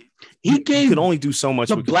he could only do so much.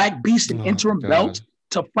 The Black Beast an interim belt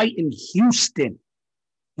to fight in Houston.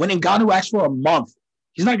 When Ngannou asked for a month,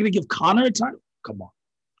 he's not going to give Conor a title. Come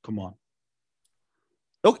on.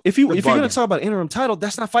 Look, if you're going to talk about interim title,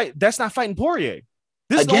 that's not fighting Poirier.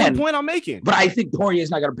 This is the only point I'm making. But I think Poirier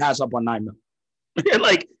is not going to pass up on $9 million.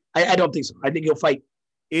 Like, I don't think so. I think he'll fight.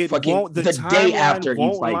 The day after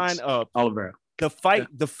he fights Oliveira.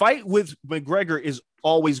 The fight with McGregor is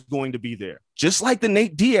always going to be there. Just like the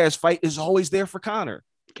Nate Diaz fight is always there for Conor.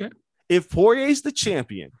 Okay. If Poirier's the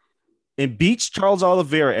champion and beats Charles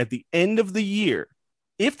Oliveira at the end of the year,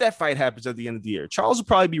 if that fight happens at the end of the year, Charles will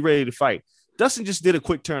probably be ready to fight. Dustin just did a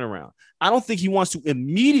quick turnaround. I don't think he wants to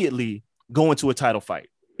immediately go into a title fight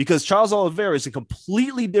because Charles Oliveira is a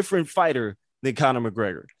completely different fighter than Conor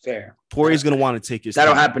McGregor. Fair. Poirier's going to want to take his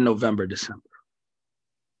That'll time. happen November, December.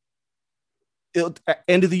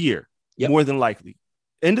 End of the year, Yep. more than likely.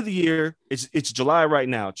 End of the year. It's July right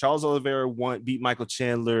now. Charles Oliveira beat Michael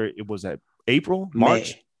Chandler. It was at April,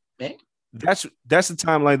 March. May. That's the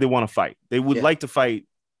timeline they want to fight. They would like to fight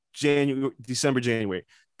December, January.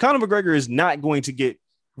 Conor McGregor is not going to get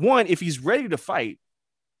one if he's ready to fight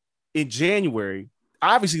in January.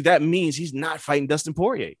 Obviously, that means he's not fighting Dustin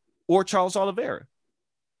Poirier or Charles Oliveira.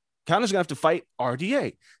 Conor's going to have to fight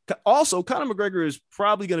RDA. Also, Conor McGregor is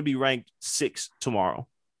probably going to be ranked 6 tomorrow.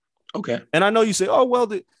 Okay. And I know you say, oh, well,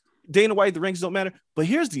 Dana White, the ranks don't matter. But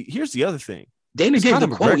here's the other thing. Dana gave the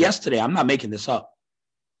quote yesterday. I'm not making this up.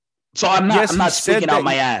 So I'm not speaking out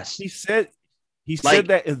my ass. He said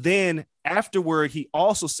that, and then afterward, he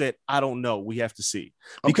also said, I don't know. We have to see.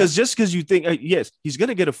 Because just because you think, yes, he's going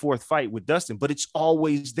to get a 4th fight with Dustin, but it's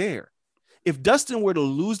always there. If Dustin were to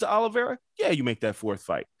lose to Oliveira, yeah, you make that 4th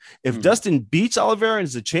fight. If Dustin beats Oliveira and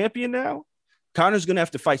is a champion now, Conor's going to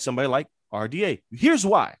have to fight somebody like RDA. Here's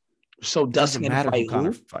why. So Dustin doesn't matter who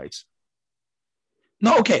Conor fights.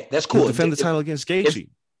 No, okay, that's cool. He'll defend the title against Gaethje.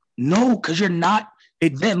 No, because you're not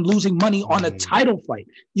then losing money on a title fight.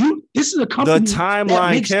 This is a company. The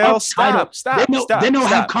timeline, Kel. Stop. Then they'll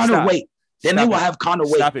have Conor wait. Then they will have Conor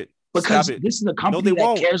wait. Stop it. Because this is a company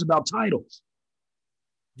that cares about titles.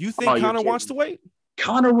 You think Conor wants to wait?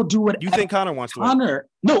 Conor will do it. You think Conor wants to wait?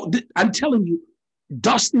 No, I'm telling you,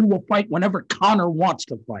 Dustin will fight whenever Conor wants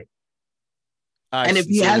to fight. And if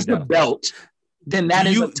he has the belt, then that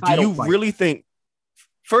is a title fight. Do you really think,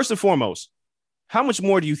 first and foremost, how much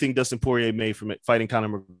more do you think Dustin Poirier made from fighting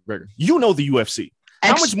Conor McGregor? You know the UFC.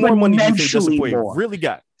 How much more money do you think Dustin Poirier really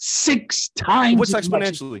got? 6 times What's as much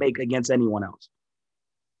exponentially? Make against anyone else.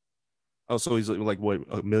 Oh, so he's like, what,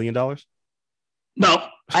 $1 million? No,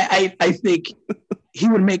 I think he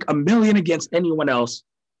would make $1 million against anyone else,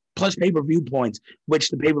 plus pay-per-view points, which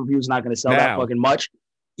the pay-per-view is not going to sell that fucking much.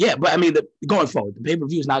 Yeah, but I mean, going forward, the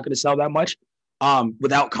pay-per-view is not going to sell that much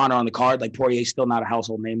without Conor on the card. Like, Poirier's still not a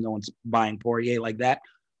household name. No one's buying Poirier like that.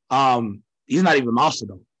 He's not even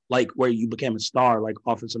Mastodon, like where you became a star, like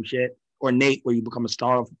off of some shit, or Nate, where you become a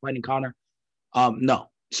star of fighting Conor. No,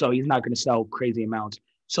 so he's not going to sell crazy amounts.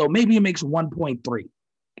 So maybe it makes 1.3.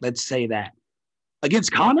 Let's say that.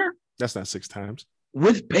 Against Conor? That's not 6 times.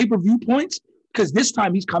 With pay-per-view points? Because this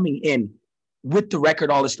time he's coming in with the record,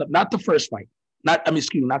 all this stuff. Not the first fight. Not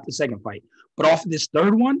the second fight. But off of this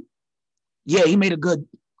third one, yeah, he made a good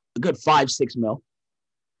 5-6 mil.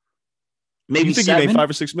 Maybe you think 7. He made 5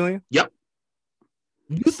 or 6 million? Yep.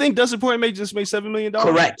 You think Dustin Poirier just made $7 million?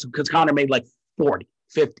 Correct, because Conor made like 40,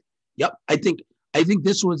 50. Yep. I think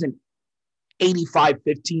this was an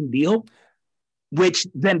 85-15 deal, which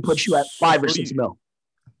then puts you at 5 or 6 mil.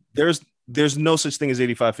 There's no such thing as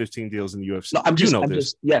 85-15 deals in the UFC. No,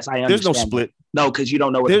 yes, I understand. There's no split. No, because you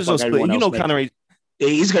don't know what there's no split. You know Conor.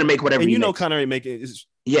 He's going to make whatever. And you know Conor ain't making.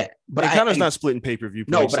 Yeah, but Connor's not splitting pay-per-view.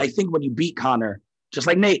 No, but I think when you beat Conor, just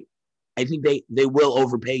like Nate, I think they will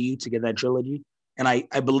overpay you to get that trilogy. And I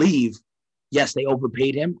believe, yes, they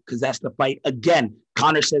overpaid him because that's the fight. Again,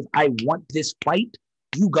 Conor says, I want this fight.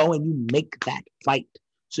 You go and you make that fight.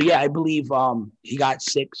 So, yeah, I believe he got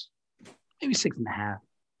 6, maybe 6.5.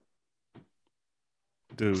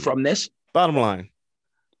 Dude. From this. Bottom line.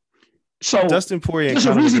 So, Dustin Poirier. There's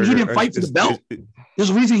a reason he didn't fight for the belt. There's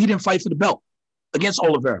a reason he didn't fight for the belt against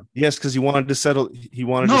Oliveira. Yes, because he wanted to settle.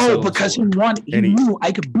 Because he knew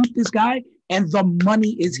I could beat this guy and the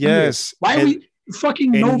money is here. Why are we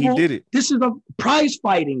fucking noble? He did it. This is a prize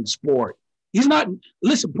fighting sport. He's not,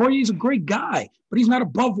 listen, Poirier's a great guy, but he's not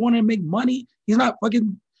above wanting to make money. He's not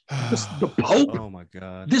fucking the Pope. Oh my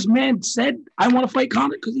God. This man said, I want to fight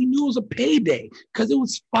Conor because he knew it was a payday, because it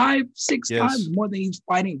was 5-6 times more than he's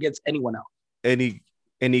fighting against anyone else.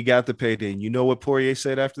 And he got the payday. And you know what Poirier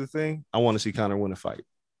said after the thing? I want to see Conor win a fight.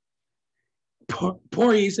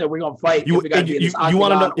 Poirier said, we're going to fight. You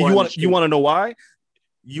want to know why?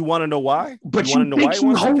 You want to know why? But you think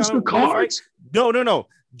he holds the cards? No.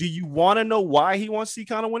 Do you want to know why he wants to see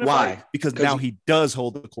Conor win a fight? Because now he does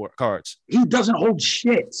hold the cards. He doesn't hold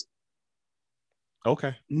shit.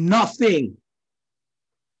 Okay. Nothing.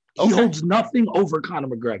 He holds nothing over Conor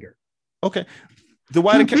McGregor. Okay.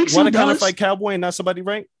 Why did Conor fight Cowboy and not somebody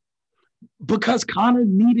ranked? Because Conor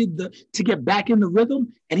needed to get back in the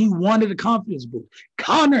rhythm, and he wanted a confidence boost.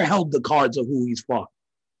 Conor held the cards of who he's fought.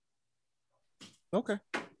 Okay.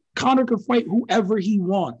 Conor can fight whoever he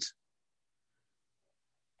wants.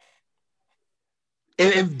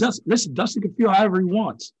 Dustin can feel however he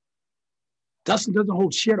wants. Dustin doesn't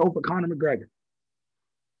hold shit over Conor McGregor.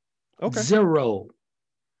 Okay. 0. All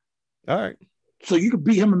right. So you could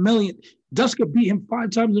beat him a million. Dust could beat him 5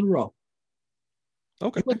 times in a row.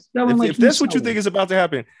 Okay. If that's what you think is about to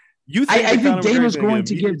happen, you think I think Dana's going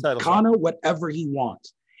to give Conor whatever he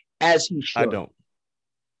wants, as he should. I don't.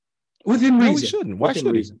 Within reason. No, he shouldn't. Why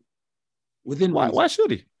should he? Within reason. Why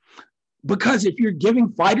should he? Because if you're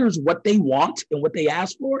giving fighters what they want and what they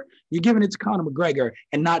ask for, you're giving it to Conor McGregor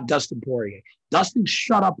and not Dustin Poirier. Dustin,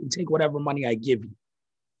 shut up and take whatever money I give you.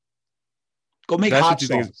 Go make hot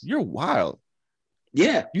sauce. You're wild.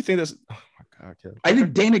 Yeah. You think that's... Oh, my God, Kevin. I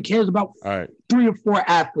think Dana cares about 3 or 4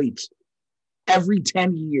 athletes every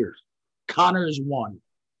 10 years. Conor is one.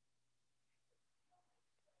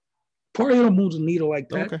 Poirier don't move the needle like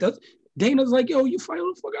that. Okay. Dana's like, yo, you fight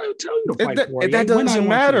who the fuck I tell you to fight Poirier. That doesn't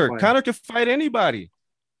matter. Conor can fight anybody.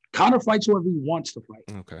 Conor fights whoever he wants to fight.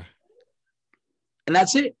 Okay. And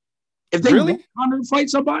that's it. If they want Conor to fight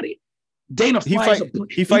somebody, Dana flies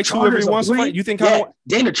he fights whoever he wants to fight. You think Conor?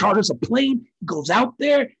 Dana charters a plane, goes out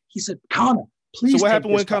there. He said, Conor, please. So what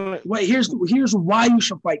happened when Conor? Wait, here's why you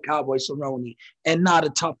should fight Cowboy Cerrone and not a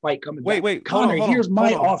tough fight coming back. Wait, Conor, here's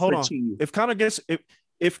my offer to you.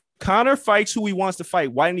 If Conor fights who he wants to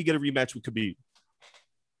fight, why didn't he get a rematch with Khabib?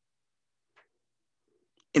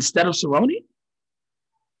 Instead of Cerrone?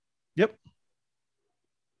 Yep.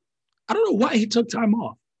 I don't know why he took time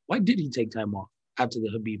off. Why did he take time off after the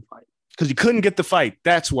Khabib fight? Because he couldn't get the fight.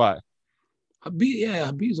 That's why.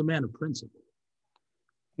 Khabib's a man of principle.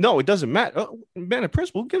 No, it doesn't matter. Man of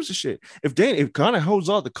principle, who gives a shit? If Conor holds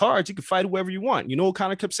all the cards, he can fight whoever you want. You know what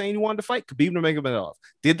Conor kept saying he wanted to fight? Khabib Nurmagomedov.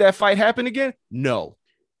 Did that fight happen again? No.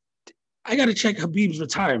 I got to check Khabib's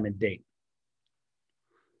retirement date.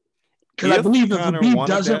 Because I believe if Khabib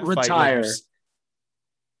doesn't retire,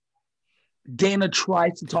 Dana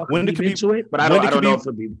tries to talk Khabib into it, but I don't know if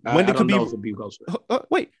Khabib goes for it.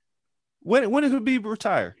 Wait. When did Khabib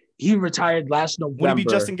retire? He retired last November. When he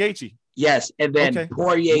beat Justin Gaethje? Yes, and then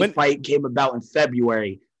Poirier fight came about in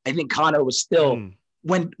February. I think Conor was still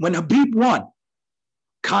when Khabib won.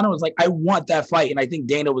 Conor was like, "I want that fight," and I think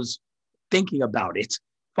Dana was thinking about it.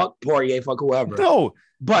 Fuck Poirier, fuck whoever. No,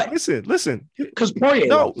 but listen, because Poirier.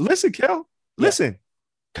 No, listen, Kel. Listen,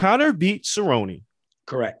 Conor beat Cerrone.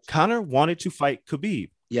 Correct. Conor wanted to fight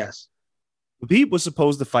Khabib. Yes. Khabib was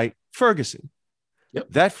supposed to fight Ferguson. Yep.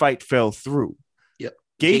 That fight fell through. Yep.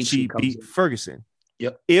 Gaethje beat Ferguson.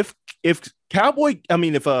 Yep. If Conor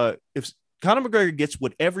McGregor gets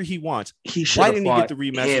whatever he wants, why didn't he get the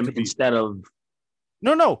rematch with Khabib? Instead of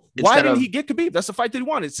no? Why didn't he get Khabib? That's the fight that he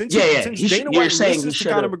wanted. Since Dana White listens to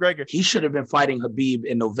Conor McGregor, he should have been fighting Khabib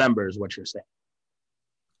in November. Is what you're saying?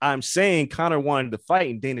 I'm saying Conor wanted to fight,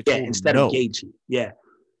 and Dana told him instead of Gaethje. Yeah,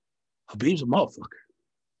 Khabib's a motherfucker.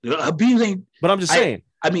 Khabib ain't. But I'm just saying.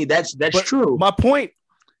 I mean, that's true. My point.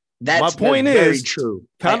 That's very true.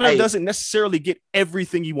 Conor doesn't necessarily get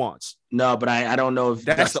everything he wants. No, but I don't know if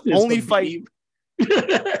that's the only fight.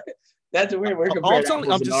 That's we're comparing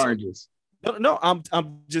apples and oranges. No,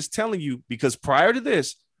 I'm just telling you because prior to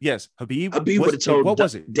this, yes, Khabib would have told what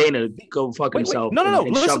was it? Dana go fuck himself. No.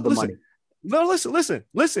 Listen. No,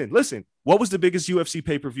 listen. What was the biggest UFC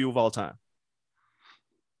pay-per-view of all time?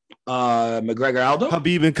 McGregor Aldo?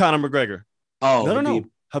 Khabib and Conor McGregor. Oh, no.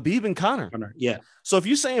 Habib and Conor. Yeah. So if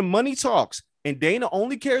you're saying money talks and Dana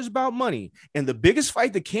only cares about money and the biggest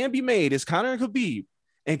fight that can be made is Conor and Khabib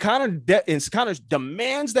and Conor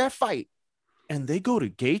demands that fight and they go to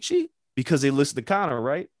Gaethje because they listen to Conor,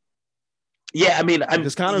 right? Yeah, I mean,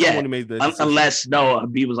 because Conor's the one who made the decision. Unless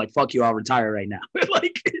Habib was like, "Fuck you, I'll retire right now."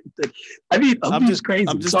 Like, I mean, Habib's crazy.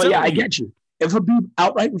 I get you. If Habib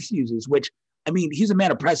outright refuses, which I mean, he's a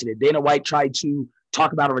man of precedent. Dana White tried to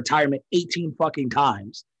talk about a retirement 18 fucking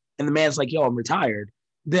times, and the man's like, "Yo, I'm retired."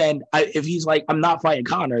 Then if he's like, "I'm not fighting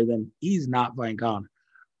Conor," then he's not fighting Conor.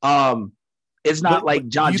 It's not like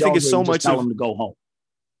John Jones so much tell him to go home.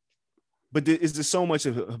 But is there so much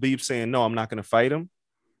of Habib saying, "No, I'm not going to fight him,"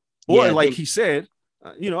 or he said,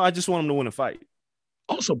 I just want him to win a fight?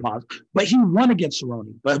 Also possible, but he won against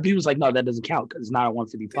Cerrone. But Habib was like, "No, that doesn't count because it's not at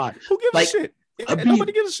 155." Who gives a shit?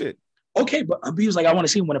 Nobody gives a shit. Okay, but Habib was like, "I want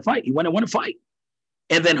to see him win a fight." He went and won a fight.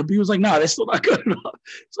 And then Habib was like, "No, that's still not good enough."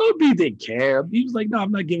 So Habib didn't care. Habib was like, "No,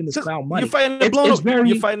 I'm not giving this clown money." You're fighting a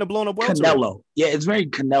blown up Canelo. Yeah, it's very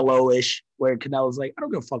Canelo-ish, where Canelo's like, "I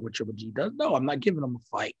don't give a fuck what Triple G does. No, I'm not giving him a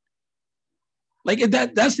fight." Like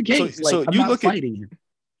that's the case. I'm not fighting him.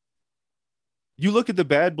 You look at the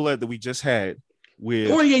bad blood that we just had with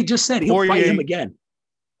Porier. Just said he'll fight him again.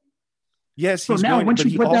 Yes, he's now once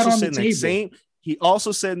you put that on the table, he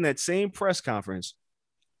also said in that same press conference,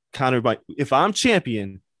 Conor, if I'm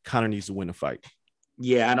champion, Conor needs to win a fight.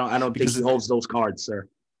 Yeah, I don't think he holds those cards, sir.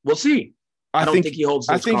 We'll see. I don't think he holds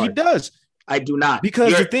those cards. I think he does I do not.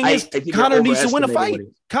 Because the thing is, Conor needs to win a fight.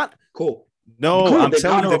 Cool. No, cool. I'm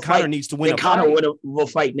telling you that Conor needs to win a fight. Conor will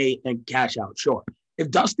fight Nate and cash out. Sure. If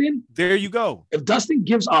Dustin, there you go. If Dustin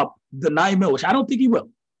gives up the $9 million, which I don't think he will,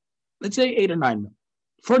 let's say $8 or $9 million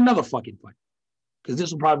for another fucking fight, because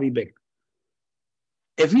this will probably be bigger.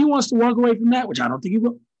 If he wants to walk away from that, which I don't think he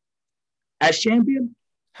will, as champion,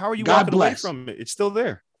 how are you walking away from it? It's still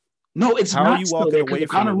there. No, it's how not are you still walking there. away If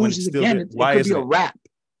from Conor loses again, it could be a wrap.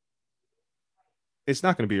 It's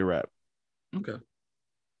not going to be a wrap. Okay.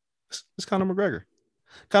 It's Conor McGregor.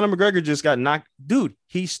 Conor McGregor just got knocked. Dude,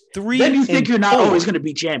 he's 3. Then you think you're not always going to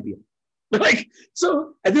be champion. Like,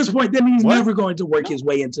 so at this point, then he's never going to work his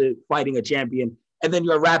way into fighting a champion, and then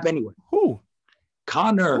you're a wrap anyway. Who?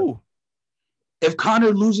 Conor. Who? If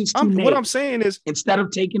Conor loses to Nate, what I'm saying is, instead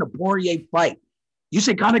of taking a Porier fight, you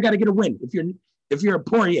say Conor got to get a win. If you're a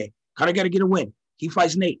Porier, Conor got to get a win. He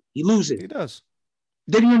fights Nate. He loses. He does.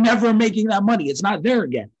 Then you're never making that money. It's not there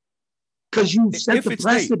again. Because you set the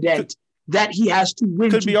precedent that he has to win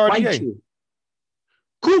to fight you.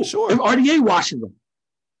 Cool. Sure. If RDA washes him,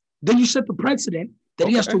 then you set the precedent that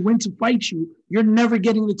he has to win to fight you. You're never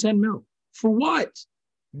getting the 10 mil. For what?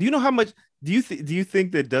 Do you know how much? Do you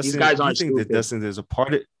think that Dustin? These guys aren't do you think stupid. that Dustin? There's a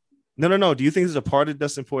part of. No. Do you think there's a part of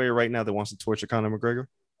Dustin Poirier right now that wants to torture Conor McGregor?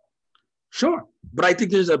 Sure, but I think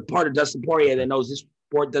there's a part of Dustin Poirier that knows this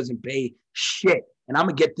sport doesn't pay shit, and I'm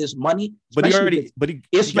gonna get this money. But he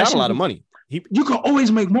got a lot of money. You can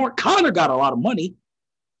always make more. Conor got a lot of money.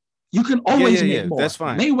 You can always make more. That's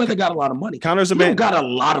fine. Mayweather got a lot of money. Conor's a man. Got a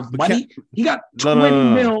lot of money. He got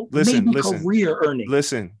 20 mil, maybe career earnings.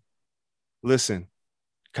 Listen.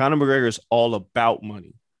 Conor McGregor is all about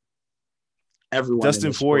money. Everyone Dustin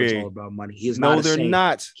in the Poirier is all about money. He is not a saint. They're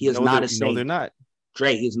not. He is not a saint. No, they're not.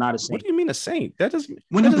 Dre, he's not a saint. What do you mean a saint? That doesn't.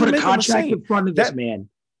 When you put a contract in front of this man,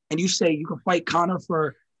 and you say you can fight Conor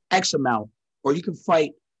for X amount, or you can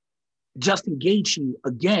fight Justin Gaethje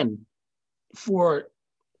again for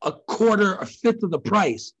a fifth of the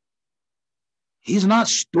price. He's not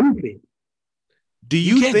stupid. Do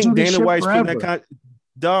you think Dana White's putting that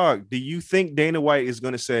dog? Do you think Dana White is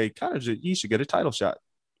going to say, Conor, you should get a title shot?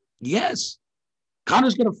 Yes.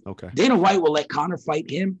 Conor's going to. Okay. Dana White will let Conor fight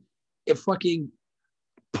him if fucking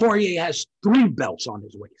Poirier has 3 belts on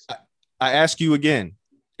his waist. I ask you again,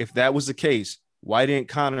 if that was the case, why didn't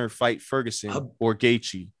Conor fight Ferguson or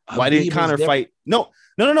Gaethje? Why didn't Conor fight? No.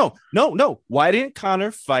 Why didn't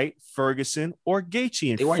Conor fight Ferguson or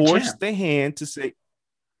Gaethje and force the hand to say,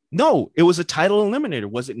 no, it was a title eliminator,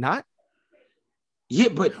 was it not? Yeah,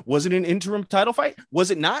 but was it an interim title fight?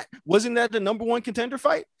 Was it not? Wasn't that the number 1 contender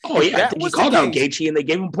fight? Oh, yeah. He called out Gaethje and they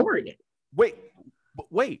gave him Poirier. Wait.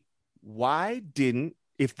 Why didn't,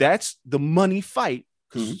 if that's the money fight,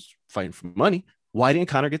 because fighting for money, why didn't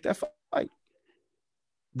Conor get that fight?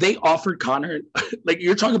 They offered Conor, like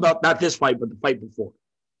you're talking about not this fight, but the fight before.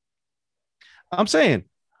 I'm saying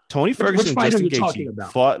Tony Ferguson, which fight Justin are you Gaethje talking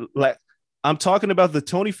about? fought. I'm talking about the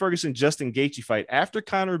Tony Ferguson, Justin Gaethje fight. After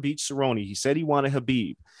Conor beat Cerrone, he said he wanted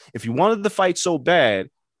Khabib. If he wanted the fight so bad,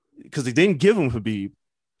 because they didn't give him Khabib,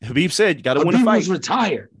 Khabib said, you got to win a fight. Khabib was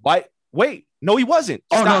retired. Why? Wait, no, he wasn't.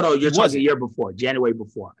 Oh, no, you're talking a year before, January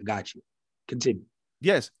before. I got you. Continue.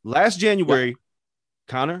 Yes, last January,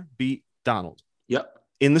 Conor beat Donald. Yep.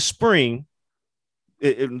 In the spring,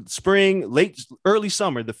 late, early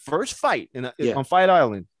summer, the first fight on Fight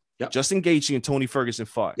Island, Justin Gaethje and Tony Ferguson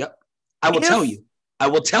fought. Yep. I will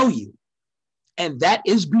tell you. And that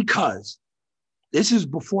is because this is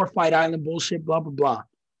before Fight Island bullshit, blah, blah, blah.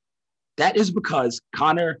 That is because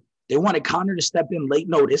they wanted Conor to step in late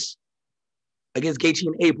notice against Gaethje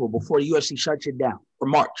in April before the UFC shut shit down, or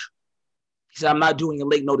March. He said, I'm not doing a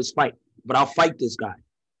late notice fight, but I'll fight this guy.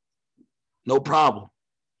 No problem.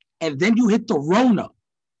 And then you hit the Rona.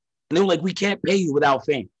 And they were like, we can't pay you without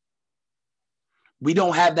fame. We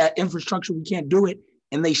don't have that infrastructure. We can't do it.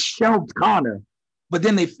 And they shelved Conor. But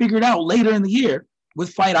then they figured out later in the year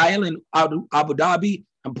with Fight Island, Abu Dhabi,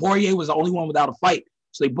 and Poirier was the only one without a fight.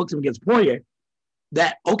 So they booked him against Porier.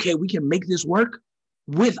 That, okay, we can make this work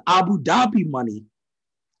with Abu Dhabi money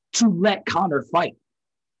to let Conor fight.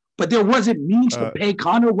 But there wasn't means to pay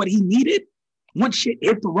Conor what he needed once shit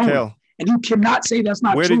hit the Rona. And you cannot say that's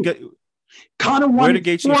not true. Conor won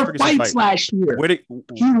 4 fights last year. Where did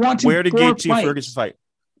Gaethje and Ferguson fight?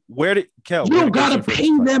 You don't got to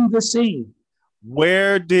pay them the same.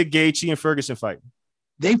 Where did Gaethje and Ferguson fight?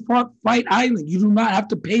 They fought Fight Island. You do not have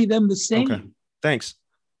to pay them the same. Okay. Thanks.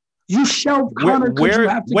 You shelve Conor because you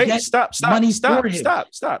have to get money for him.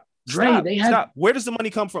 Stop. Dre, stop. Where does the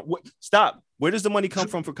money come from? Stop. Where does the money come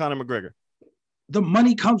from for Conor McGregor? The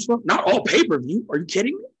money comes from not all pay-per-view. Are you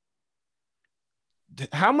kidding me?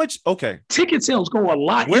 How much? Okay. Ticket sales go a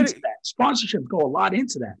lot into that. Sponsorships go a lot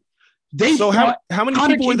into that. So how many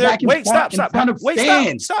people were there? Wait, stop. In front of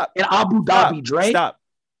fans in Abu Dhabi, Drake.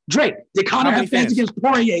 Drake, did Conor have fans against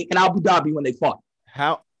Porier in Abu Dhabi when they fought?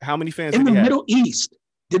 How many fans in the Middle East?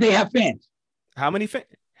 Did they have fans? How many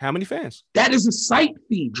fans? That is a site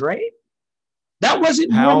fee, Drake. That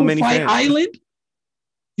wasn't normal fight island.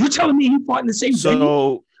 You're telling me he fought in the same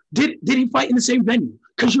venue? Did he fight in the same venue?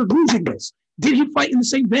 Because you're losing this. Did he fight in the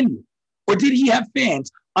same venue? Or did he have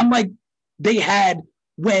fans, unlike they had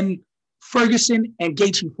when Ferguson and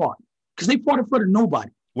Gaethje fought? Because they fought in front of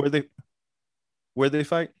nobody. Where'd they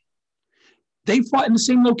fight? They fought in the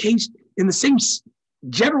same location, in the same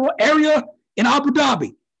general area in Abu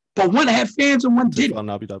Dhabi. But one had fans and one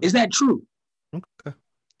didn't. Is that true? Okay.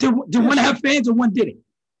 Did one have fans and one didn't?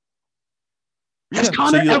 Has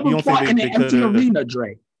Conor ever fought in an empty arena,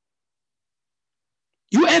 Dre?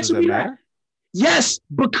 You answer me that. Yes,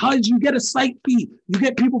 because you get a site fee. You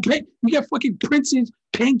get people paying. You get fucking princes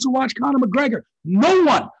paying to watch Conor McGregor. No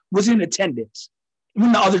one was in attendance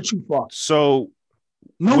when the other two fought. So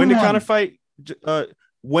when did Conor fight?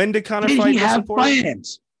 When did Conor fight? Did he have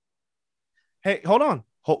fans? Hey, hold on.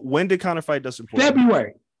 When did Conor fight Dustin Poirier?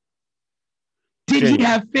 February. Did he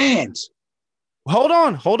have fans? Hold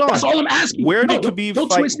on. That's all I'm asking. Where did Khabib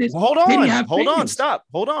fight? Hold on. Stop.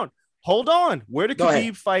 Hold on. Where did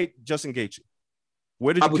Khabib fight Justin Gaethje?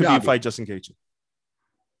 Where did Khabib fight Justin Gaethje?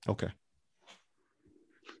 Okay.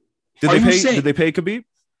 Did they pay Khabib?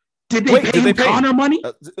 Did they pay him Conor money?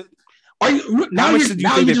 Now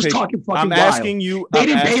you're just talking fucking I'm asking you. They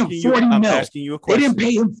didn't pay him 40 mil. I'm asking you a question. They didn't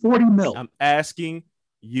pay him 40 mil. I'm asking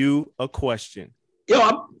you a question.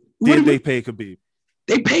 Did they pay Khabib?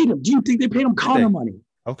 They paid him. Do you think they paid him Conor money?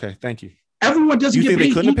 Okay, thank you. Everyone doesn't get paid.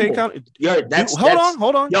 You think they couldn't have paid Conor?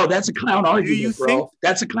 Hold on. Yo, that's a clown argument, bro.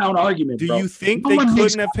 That's a clown argument, bro. Do you think they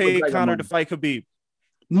couldn't have paid Conor to fight Khabib?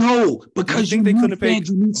 No, because you need fans.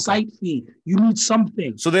 You need site fee. You need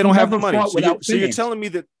something. So they don't have the money. So you're telling me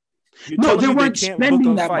that? No, they weren't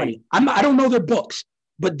spending that money. I don't know their books,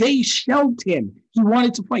 but they shelved him. He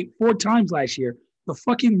wanted to fight 4 times last year. The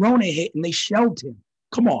fucking Rona hit, and they shelved him.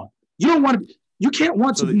 Come on, you can't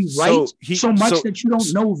want to be right so much that you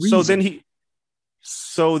don't know reason.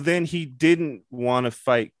 So then he didn't want to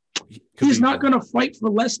fight. He's not going to fight for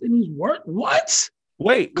less than he's worth. What?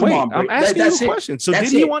 Wait. I'm asking you a question. So did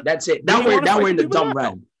he want? That's it. Now we're in the dumb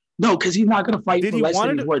realm. No, because he's not going to fight for less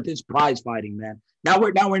than he's worth. It's prize fighting, man. Now we're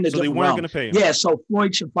in the dumb realm. So they weren't going to pay him. Yeah. So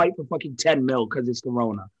Floyd should fight for fucking 10 mil because it's the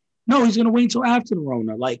Rona. No, he's going to wait until after the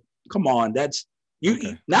Rona. Like, come on, that's you.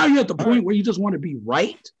 Okay. Now you're at the point where you just want to be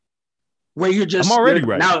right. Where you're just I'm already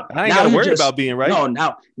right. Now, I ain't got to worry about being right.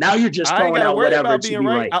 No, now you're just throwing out whatever to be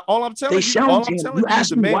right. All I'm telling you, you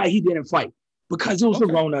asked me why he didn't fight. Because it was the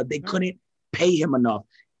Rona. They couldn't pay him enough.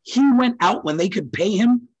 He went out when they could pay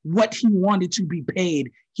him what he wanted to be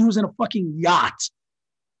paid. He was in a fucking yacht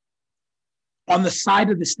on the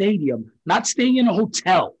side of the stadium, not staying in a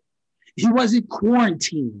hotel. He wasn't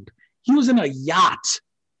quarantined. He was in a yacht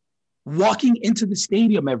walking into the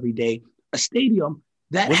stadium every day, a stadium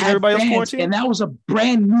that had fans, and that was a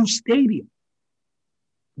brand new stadium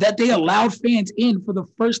that they allowed fans in for the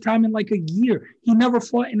first time in like a year. He never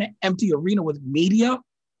fought in an empty arena with media,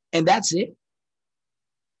 and that's it.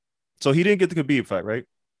 So he didn't get the Khabib fight, right?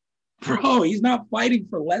 Bro, he's not fighting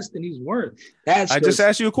for less than he's worth. I just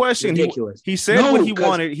asked you a question. Ridiculous. He said what he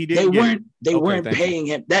wanted. He didn't. They weren't paying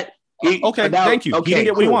him. Thank you. He didn't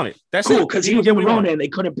get what he wanted. That's cool because he was in Rona and they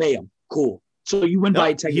couldn't pay him. Cool. So you went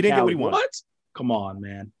by technicality. He didn't get what he wanted. What? Come on,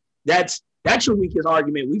 man. That's your weakest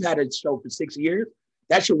argument. We've had a show for 6 years.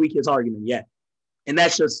 That's your weakest argument yet. And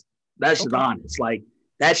that's just honest. Like,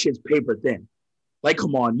 that shit's paper thin. Like,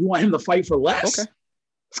 come on. You want him to fight for less? Okay.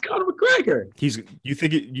 It's Conor McGregor.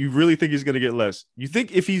 You really think he's going to get less? You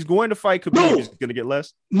think if he's going to fight Khabib, he's going to get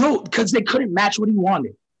less? No, because they couldn't match what he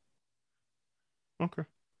wanted. Okay.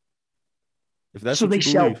 If that's so they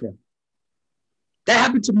shelved him. That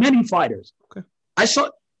happened to many fighters. Okay.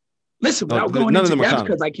 Listen, without going into depth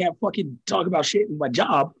because I can't fucking talk about shit in my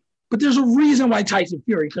job, but there's a reason why Tyson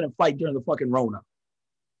Fury couldn't fight during the fucking Rona.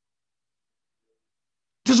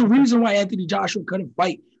 There's a reason why Anthony Joshua couldn't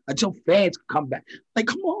fight until fans come back. Like,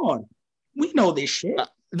 come on. We know this shit.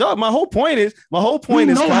 No, my whole point is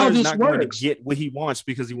Conor's not going to get what he wants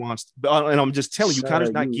because he wants. And I'm just telling you, Conor's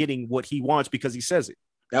not getting what he wants because he says it.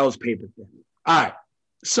 That was paper thin. All right.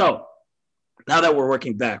 So now that we're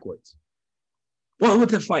working backwards. Well,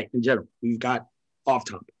 with the fight in general, we've got off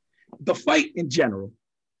topic. The fight in general,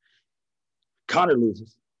 Conor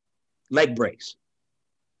loses. Leg breaks.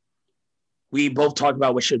 We both talked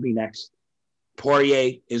about what should be next.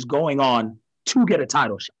 Porier is going on to get a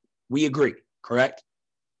title shot. We agree, correct?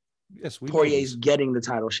 Yes, Porier's getting the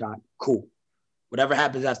title shot. Cool. Whatever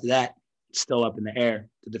happens after that, it's still up in the air.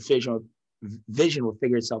 The division will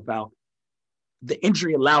figure itself out. The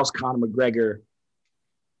injury allows Conor McGregor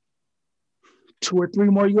 2 or 3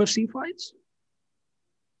 more UFC fights.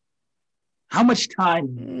 How much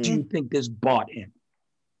time do you think this bought him?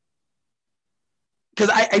 Because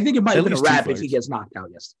I think it might have been a wrap if he gets knocked out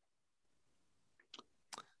yesterday.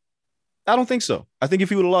 I don't think so. I think if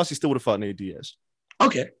he would have lost, he still would have fought Nate Diaz.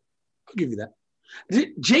 Okay. I'll give you that.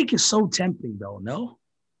 Jake is so tempting, though, no?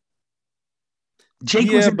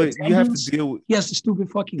 Jake was in but you have to deal with... He has the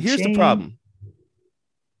stupid fucking Here's chain. the problem.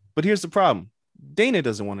 But here's the problem. Dana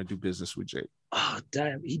doesn't want to do business with Jake. Oh,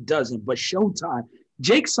 damn, he doesn't. But Showtime,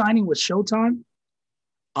 Jake signing with Showtime,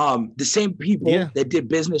 the same people that did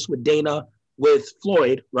business with Dana with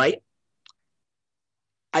Floyd, right?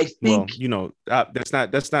 I think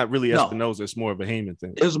that's not really Espinoza. It's more of a Heyman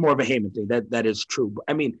thing. It was more of a Heyman thing. That is true. But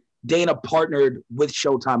I mean, Dana partnered with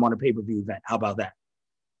Showtime on a pay-per-view event. How about that?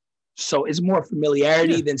 So it's more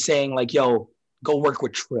familiarity than saying like, "Yo, go work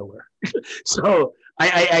with Triller." So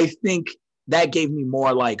I think that gave me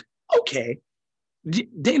more like, okay,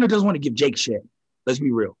 Dana doesn't want to give Jake shit. Let's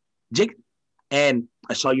be real, Jake. And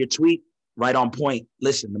I saw your tweet, right on point.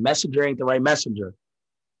 Listen, the messenger ain't the right messenger.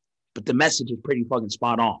 But the message is pretty fucking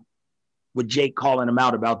spot on with Jake calling him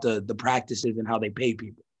out about the practices and how they pay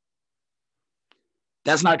people.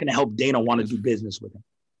 That's not going to help Dana want to do business with him.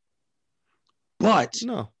 But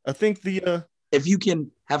no, I think if you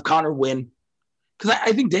can have Conor win, because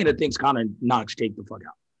I think Dana thinks Conor knocks Jake the fuck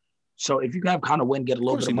out. So if you can have Conor win, get a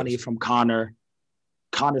little bit of money from Conor,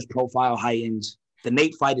 Conor's profile heightens, the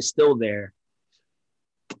Nate fight is still there.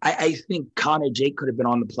 I think Jake could have been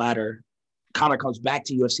on the platter. Conor comes back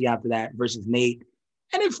to UFC after that versus Nate.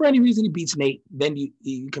 And if for any reason he beats Nate, then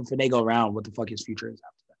you can finagle around what the fuck his future is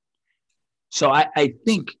after that. So I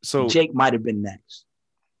think Jake might have been next.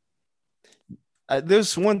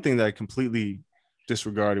 There's one thing that I completely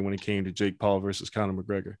disregarded when it came to Jake Paul versus Conor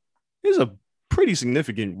McGregor. There's a pretty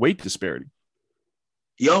significant weight disparity.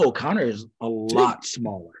 Yo, Conor is a lot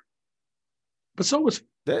smaller. But so was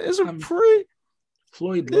that is a pretty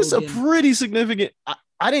Floyd. It's a pretty significant.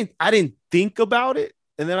 I didn't think about it,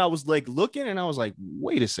 and then I was like looking, and I was like,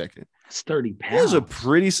 wait a second, that's 30 pounds. It's a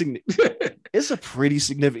pretty significant. It's a pretty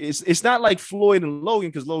significant. It's not like Floyd and Logan,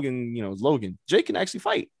 because Logan, is Logan. Jake can actually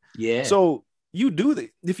fight. Yeah. So you do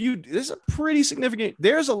that. There's a pretty significant.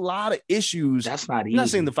 There's a lot of issues. That's not easy. I'm not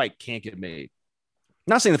saying the fight can't get made.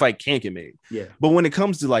 I'm not saying the fight can't get made. Yeah. But when it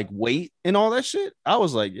comes to like weight and all that shit, I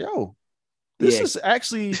was like, yo, this is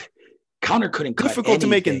actually Conor couldn't cut difficult anything. to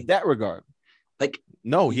make in that regard. Like,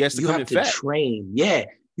 no, he has to come in fat. You have to train. Yeah.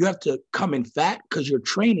 You have to come in fat because your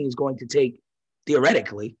training is going to take,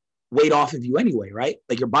 theoretically, weight off of you anyway, right?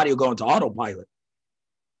 Like your body will go into autopilot.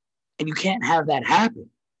 And you can't have that happen.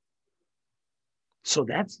 So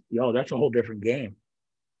that's a whole different game.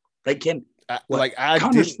 Like,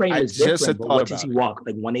 Conor's frame is different, but what does he walk?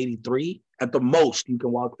 Like 183? At the most, you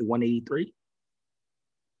can walk to 183?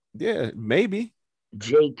 Yeah, maybe.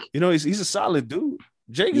 Jake. He's a solid dude.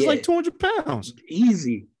 Jake is like 200 pounds.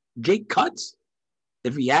 Easy. Jake cuts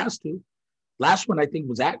if he has to. Last one, I think,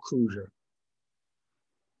 was at Cruiser.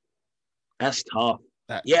 That's tough.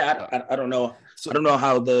 I don't know. I don't know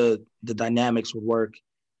how the dynamics would work.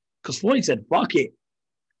 Because Floyd said, fuck it.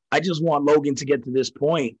 I just want Logan to get to this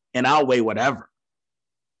point, and I'll weigh whatever.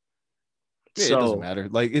 Yeah, it doesn't matter.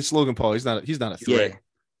 Like, it's Logan Paul. He's not a threat. Yeah.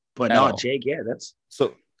 But no, Jake,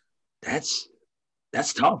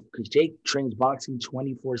 that's tough because Jake trains boxing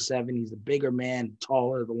 24/7. He's a bigger man,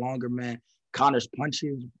 taller, the longer man. Conor's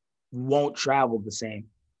punches won't travel the same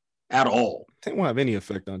at all. It won't have any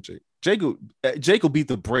effect on Jake. Jake will beat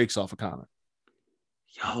the brakes off of Conor.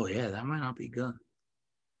 Oh yeah, that might not be good.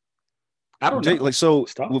 I don't know. Like, so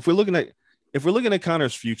if we're looking at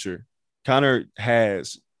Conor's future, Conor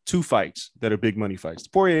has 2 fights that are big money fights: the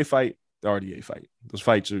Porier fight, the RDA fight. Those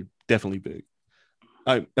fights are definitely big.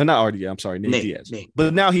 Not RDA. I'm sorry, Nate Diaz. Nate.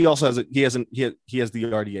 But now he also has he has the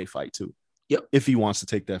RDA fight too. Yep. If he wants to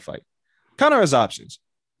take that fight, Conor has options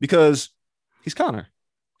because he's Conor.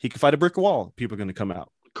 He can fight a brick wall. People are going to come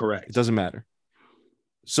out. Correct. It doesn't matter.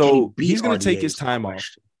 So he's going to take his time off.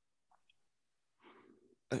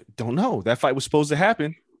 Don't know. That fight was supposed to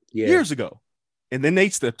happen years ago, and then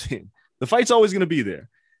Nate stepped in. The fight's always going to be there.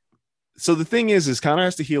 So the thing is Conor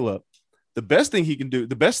has to heal up. The best thing he can do,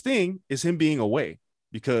 the best thing is him being away,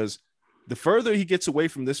 because the further he gets away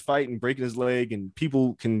from this fight and breaking his leg, and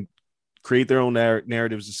people can create their own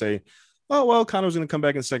narratives to say, oh, well, Conor's going to come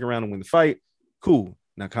back in the second round and win the fight. Cool.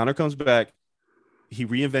 Now Conor comes back. He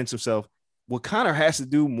reinvents himself. what Conor has to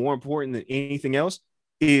do more important than anything else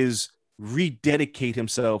is rededicate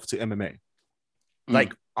himself to MMA.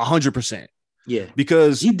 Like 100%. Yeah.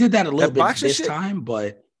 Because he did that a little bit this shit, time,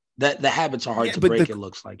 but the habits are hard to break, it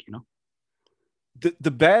looks like, you know.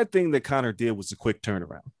 The bad thing that Conor did was a quick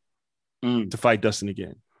turnaround to fight Dustin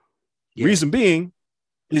again. Yeah. Reason being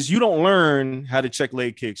is you don't learn how to check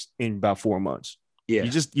leg kicks in about 4 months. Yeah.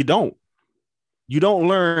 You don't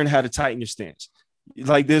learn how to tighten your stance.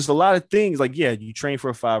 Like there's a lot of things like, yeah, you train for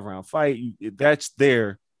a 5-round fight. That's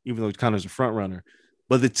there, even though Conor's a front runner.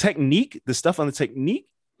 But the technique, the stuff on the technique,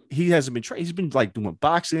 he hasn't been trained. He's been like doing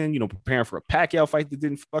boxing, you know, preparing for a Pacquiao fight that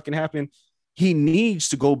didn't fucking happen. He needs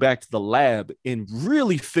to go back to the lab and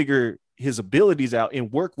really figure his abilities out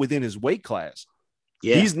and work within his weight class.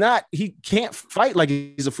 Yeah. He can't fight like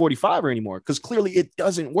he's a 45er anymore because clearly it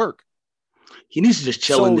doesn't work. He needs to just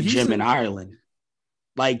chill in the gym in Ireland.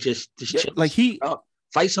 Like just chill. Like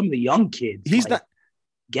fight some of the young kids. He's like, not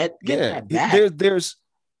get that back.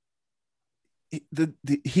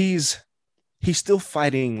 He's still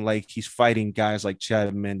fighting like he's fighting guys like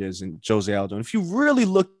Chad Mendes and Jose Aldo. And if you really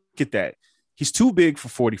look at that, he's too big for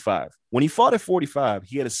 45. When he fought at 45,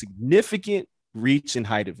 he had a significant reach and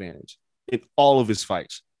height advantage in all of his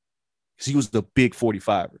fights because he was the big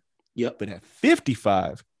 45er. Yep. But at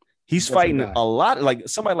 55, he's fighting a lot. Like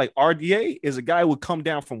somebody like RDA is a guy who would come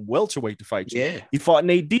down from welterweight to fight you. Yeah. He fought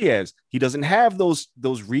Nate Diaz. He doesn't have those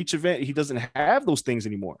reach event. He doesn't have those things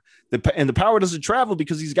anymore. And the power doesn't travel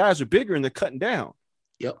because these guys are bigger and they're cutting down.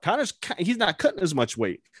 Yep. He's not cutting as much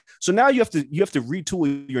weight. So now you have to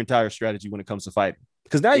retool your entire strategy when it comes to fighting.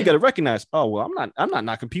 Because now you got to recognize, oh well, I'm not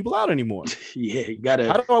knocking people out anymore. Yeah, you got to.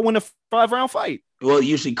 How do I win a 5-round fight? Well,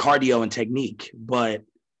 usually cardio and technique, but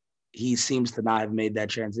he seems to not have made that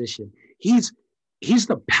transition. He's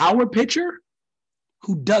the power pitcher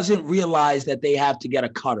who doesn't realize that they have to get a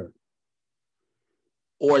cutter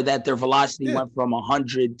or that their velocity went from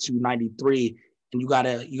 100 to 93, and you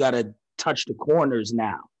gotta touch the corners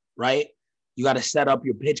now, right? You got to set up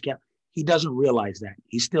your pitch count. He doesn't realize that.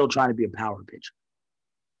 He's still trying to be a power pitcher.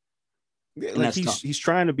 Yeah, like he's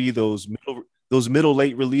trying to be those middle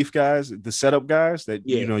late relief guys, the setup guys that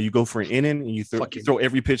you know you go for an inning and you throw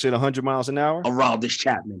every pitch at 100 miles an hour. Around this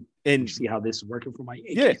Chapman, and you see how this is working for my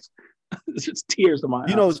Yankees. Yeah, it's just tears in my eyes.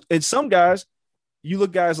 You know, and some guys, you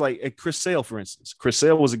look guys like Chris Sale, for instance. Chris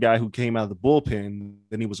Sale was a guy who came out of the bullpen,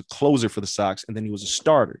 then he was a closer for the Sox, and then he was a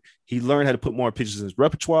starter. He learned how to put more pitches in his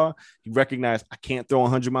repertoire. He recognized I can't throw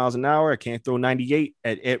 100 miles an hour. I can't throw 98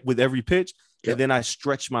 with every pitch. Yep. And then I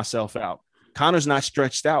stretch myself out. Conor's not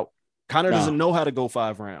stretched out. Conor doesn't know how to go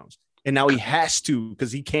 5 rounds. And now he has to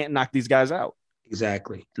because he can't knock these guys out.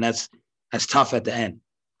 Exactly. And that's tough at the end,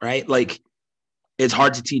 right? Like, it's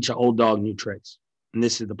hard to teach an old dog new tricks. And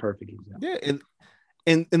this is the perfect example. Yeah.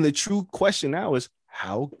 And the true question now is,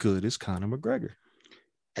 how good is Conor McGregor?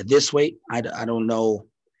 At this weight, I don't know.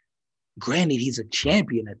 Granted, he's a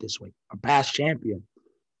champion at this weight, a past champion.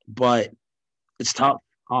 But it's tough.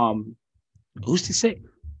 Who's to say?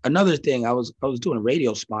 Another thing, I was doing a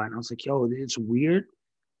radio spot, and I was like, yo, it's weird,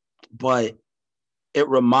 but it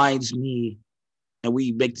reminds me, and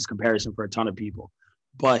we make this comparison for a ton of people,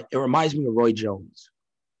 but it reminds me of Roy Jones,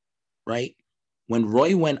 right? When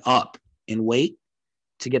Roy went up in weight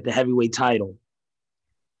to get the heavyweight title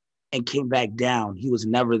and came back down, he was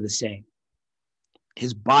never the same.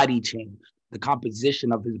 His body changed. The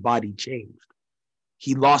composition of his body changed.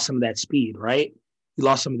 He lost some of that speed, right? He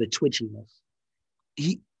lost some of the twitchiness.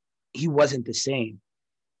 He wasn't the same.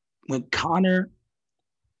 When Conor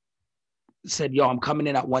said, yo, I'm coming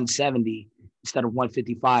in at 170 instead of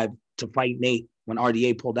 155 to fight Nate when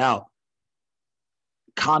RDA pulled out,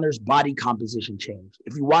 Conor's body composition changed.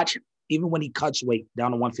 If you watch, even when he cuts weight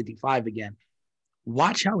down to 155 again,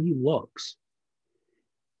 watch how he looks.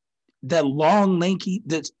 That long, lanky,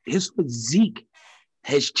 his physique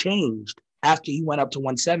has changed after he went up to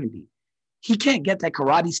 170. He can't get that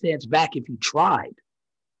karate stance back if he tried.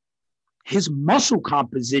 His muscle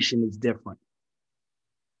composition is different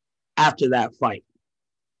after that fight.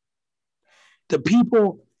 The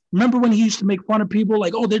people, remember when he used to make fun of people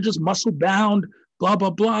like, oh, they're just muscle bound, blah,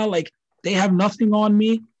 blah, blah. Like, they have nothing on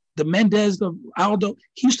me. The Mendes, the Aldo,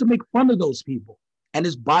 he used to make fun of those people. And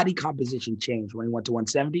his body composition changed when he went to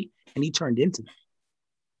 170 and he turned into them.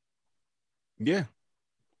 Yeah.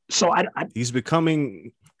 So he's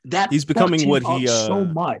becoming what he so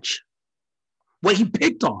much. What he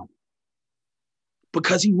picked on.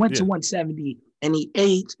 Because he went to 170 and he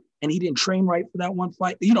ate and he didn't train right for that one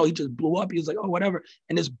fight. You know, he just blew up. He was like, oh, whatever.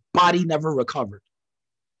 And his body never recovered.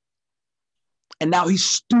 And now he's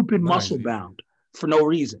stupid muscle bound for no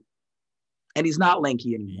reason. And he's not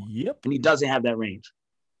lanky anymore. Yep. And he doesn't have that range.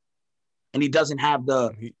 And he doesn't have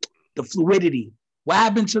the fluidity. What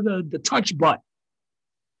happened to the touch butt?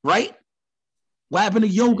 Right? What happened to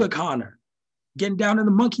Yoga Connor? Getting down in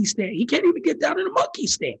the monkey stance. He can't even get down in the monkey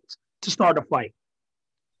stance to start a fight.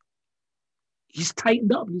 He's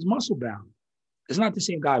tightened up. He's muscle bound. It's not the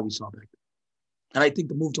same guy we saw back then. And I think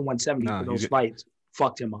the move to 170 for those fights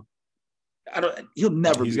fucked him up. He'll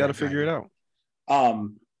never. He's got to figure it out.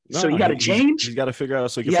 So he got to change. He's got to figure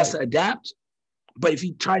out. So he has to adapt. But if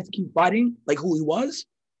he tries to keep fighting like who he was,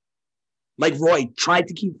 like Roy tried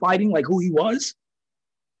to keep fighting like who he was,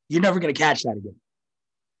 you're never going to catch that again.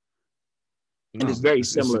 And it's very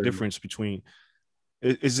similar. It's a difference between.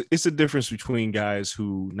 It's a difference between guys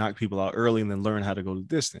who knock people out early and then learn how to go the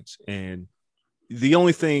distance. And the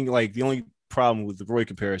only problem with the Roy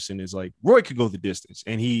comparison is like Roy could go the distance,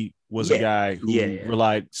 and he was a guy who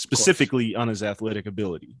relied specifically on his athletic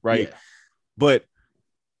ability, right? Yeah. But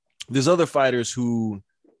there's other fighters who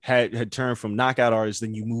had turned from knockout artists,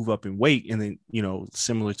 then you move up in weight, and then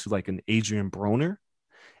similar to like an Adrian Broner.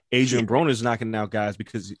 Adrian Broner's knocking out guys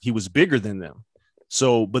because he was bigger than them.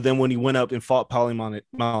 So, but then when he went up and fought Paulie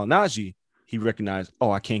Malignaggi, he recognized,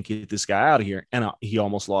 I can't get this guy out of here, and he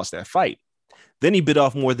almost lost that fight. Then he bit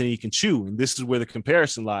off more than he can chew. And this is where the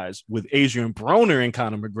comparison lies with Adrian Broner and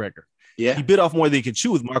Conor McGregor. Yeah. He bit off more than he can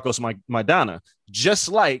chew with Marcos Maidana, just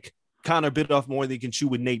like Conor bit off more than he can chew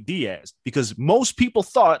with Nate Diaz. Because most people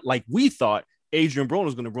thought, like we thought, Adrian Broner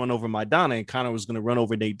was going to run over Maidana and Conor was going to run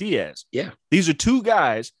over Nate Diaz. Yeah. These are two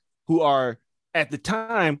guys who are, at the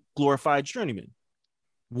time, glorified journeymen.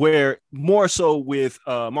 Where more so with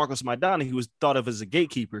Marcos Maidana, he was thought of as a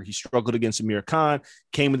gatekeeper. He struggled against Amir Khan,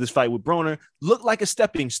 came in this fight with Broner, looked like a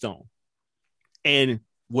stepping stone. And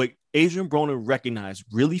what Adrian Broner recognized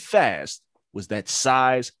really fast was that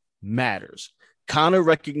size matters. Conor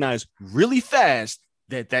recognized really fast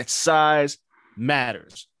that size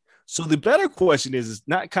matters. So the better question is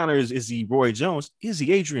not Conor, is he Roy Jones? Is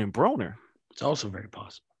he Adrian Broner? It's also very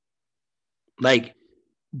possible.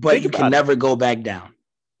 But you can never go back down.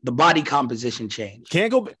 The body composition changed. Can't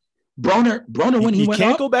go back. Broner when he went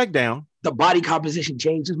can't up, go back down. The body composition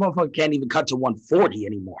changed. This motherfucker can't even cut to 140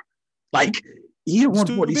 anymore. He hit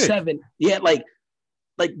 147. Yeah,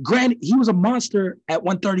 granted, he was a monster at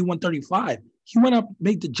 130, 135. He went up,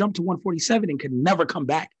 made the jump to 147 and could never come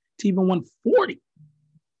back to even 140.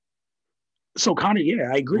 So Conor,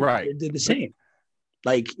 I agree. Right. It did the same.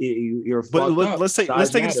 You're but let's take it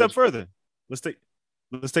a step further. Let's take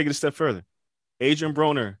it a step further. Adrian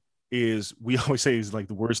Broner we always say he's like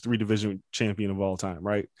the worst 3-division champion of all time,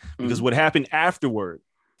 right? Because what happened afterward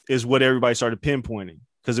is what everybody started pinpointing.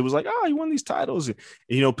 Because it was like, he won these titles.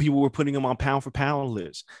 And, people were putting him on pound for pound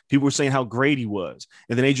lists. People were saying how great he was.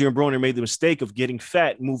 And then Adrian Broner made the mistake of getting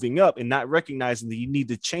fat, moving up, and not recognizing that you need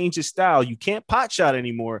to change his style. You can't pot shot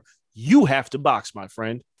anymore. You have to box, my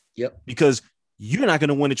friend. Yep. Because you're not going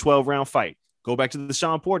to win a 12-round fight. Go back to the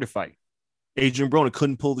Sean Porter fight. Adrian Broner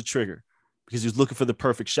couldn't pull the trigger because he was looking for the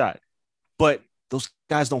perfect shot. But those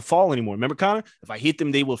guys don't fall anymore. Remember, Conor? If I hit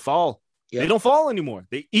them, they will fall. Yep. They don't fall anymore.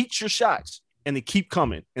 They eat your shots, and they keep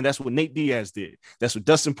coming. And that's what Nate Diaz did. That's what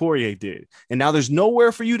Dustin Poirier did. And now there's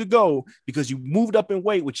nowhere for you to go because you moved up in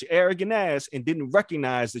weight with your arrogant ass and didn't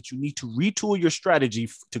recognize that you need to retool your strategy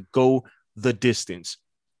to go the distance.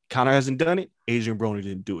 Conor hasn't done it. Adrian Broner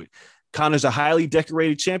didn't do it. Conor's a highly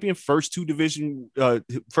decorated champion, first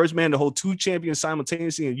man to hold 2 champions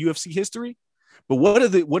simultaneously in UFC history. But what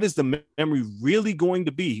is the memory really going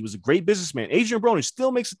to be? He was a great businessman. Adrian Broner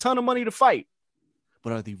still makes a ton of money to fight,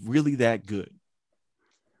 but are they really that good?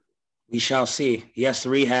 We shall see. He has to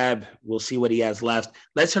rehab. We'll see what he has left.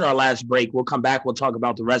 Let's hit our last break. We'll come back. We'll talk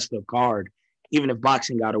about the rest of the card. Even if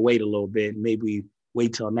boxing got to wait a little bit, maybe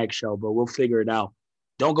wait till next show, but we'll figure it out.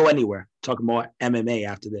 Don't go anywhere. Talking more MMA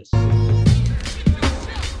after this.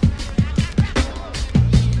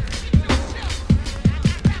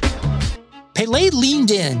 Pele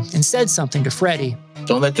leaned in and said something to Freddie.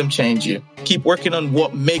 Don't let them change you. Keep working on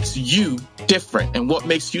what makes you different and what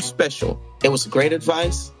makes you special. It was great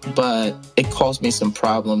advice, but it caused me some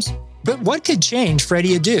problems. But what could change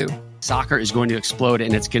Freddie Adu? Soccer is going to explode,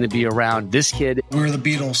 and it's going to be around this kid. We were the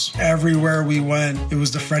Beatles. Everywhere we went, it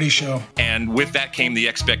was the Freddie Show. And with that came the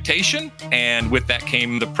expectation, and with that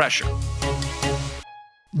came the pressure.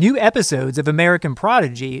 New episodes of American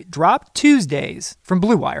Prodigy drop Tuesdays from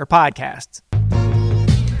Blue Wire Podcasts.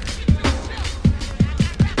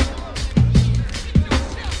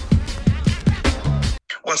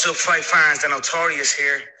 What's up, fight fans? The Notorious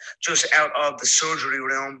here. Just out of the surgery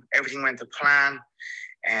room. Everything went to plan.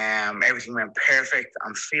 Everything went perfect.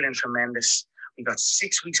 I'm feeling tremendous. We got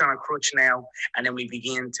 6 weeks on a crutch now, and then we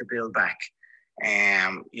begin to build back.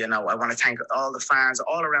 You know, I want to thank all the fans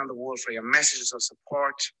all around the world for your messages of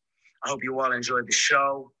support. I hope you all enjoyed the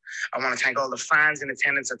show. I want to thank all the fans in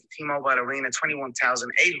attendance at the T-Mobile Arena,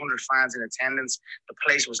 21,800 fans in attendance. The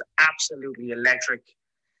place was absolutely electric.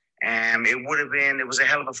 It was a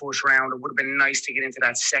hell of a first round. It would have been nice to get into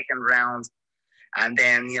that second round and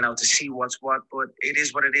then, you know, to see what's what. But it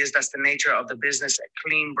is what it is. That's the nature of the business. A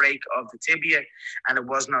clean break of the tibia, and it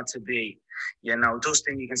was not to be. You know,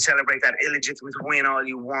 Dustin, you can celebrate that illegitimate win all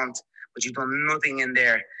you want, but you've done nothing in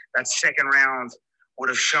there. That second round would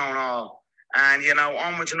have shown all. And, you know,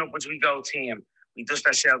 onwards and upwards we go, team. We dust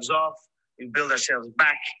ourselves off, we build ourselves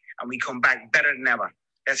back, and we come back better than ever.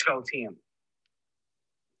 Let's go, team.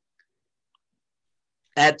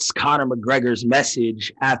 That's Conor McGregor's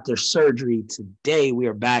message after surgery. Today, we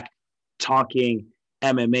are back talking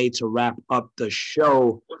MMA to wrap up the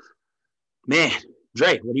show. Man,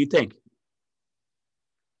 Dre, what do you think?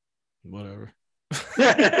 Whatever.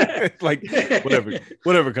 Like,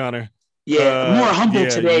 whatever, Conor. Yeah, more humble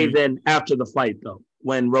today than after the fight, though,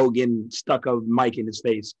 when Rogan stuck a mic in his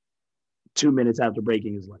face 2 minutes after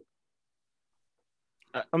breaking his leg.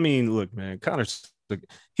 I mean, look, man,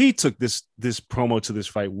 he took this promo to this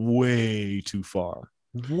fight way too far.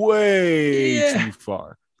 Too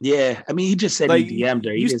far. Yeah. I mean, he just said he DM'd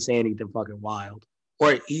her. He didn't say anything fucking wild.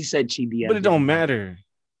 Or he said she DM'd But it don't matter.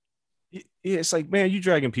 Yeah, it's like, man, you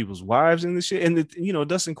dragging people's wives in this shit. And,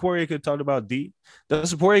 Dustin Poirier could have talked about D.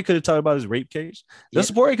 Dustin Poirier could have talked about his rape case.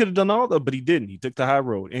 Dustin Poirier could have done all that, but he didn't. He took the high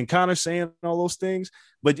road. And Conor saying all those things.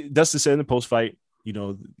 But Dustin said in the post-fight,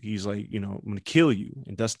 he's like, I'm going to kill you.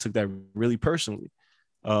 And Dustin took that really personally.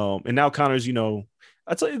 And now Conor's,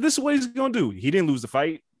 I tell you, this is what he's going to do. He didn't lose the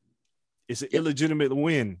fight. It's an illegitimate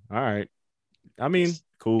win. All right. I mean,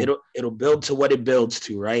 cool. It'll build to what it builds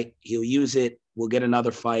to, right? He'll use it. We'll get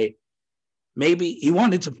another fight. Maybe he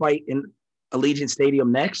wanted to fight in Allegiant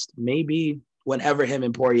Stadium next. Maybe whenever him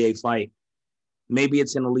and Porier fight, maybe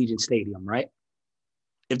it's in Allegiant Stadium, right?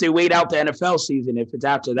 If they wait out the NFL season, if it's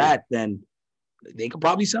after that, then they could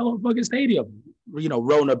probably sell a fucking stadium,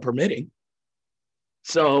 Rona permitting.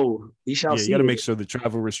 So we shall see. You got to make sure the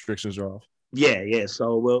travel restrictions are off. Yeah.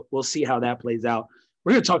 So we'll see how that plays out.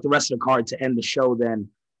 We're going to talk the rest of the card to end the show. Then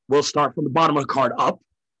we'll start from the bottom of the card up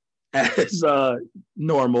as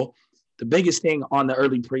normal. The biggest thing on the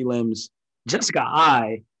early prelims, Jessica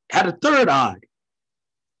Eye had a third eye.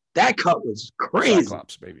 That cut was crazy.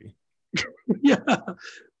 Cyclops, baby. Yeah.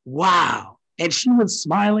 Wow. And she was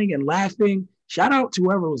smiling and laughing. Shout out to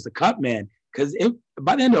whoever was the cut man, because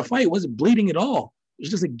by the end of the fight, it wasn't bleeding at all. It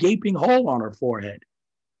was just a gaping hole on her forehead.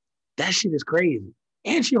 That shit is crazy.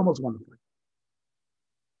 And she almost won the fight.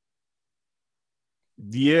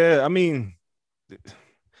 Yeah, I mean,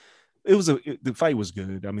 the fight was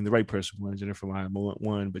good. I mean, the right person won. Jennifer Lyon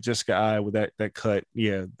won, but Jessica Eye with that cut,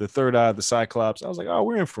 the third eye, the Cyclops. I was like, oh,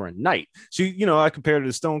 we're in for a night. She, I compared her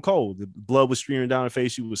to Stone Cold. The blood was streaming down her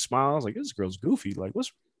face. She was smiling. I was like, this girl's goofy. Like,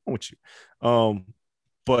 what's wrong with you?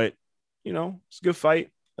 But it's a good fight.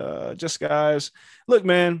 Jessica Eye's. Look,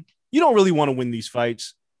 man, you don't really want to win these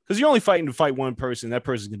fights because you're only fighting to fight one person. That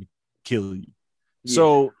person's gonna kill you. Yeah,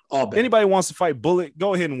 so anybody wants to fight Bullet,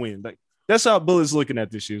 go ahead and win. Like, that's how Bullet's looking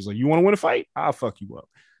at this shit. It's like, you want to win a fight? I'll fuck you up.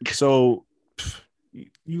 So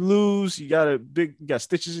you lose. You got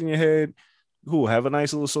stitches in your head. Cool. Have a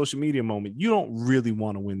nice little social media moment. You don't really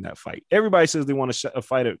want to win that fight. Everybody says they want to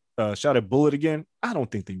fight shot at Bullet again. I don't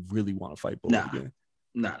think they really want to fight Bullet again.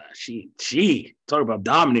 Nah. She talk about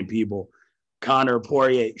dominant people. Conor,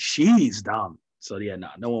 Porier, she's dominant. So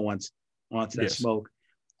no one wants that smoke.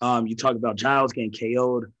 You talk about Giles getting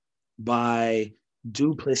KO'd by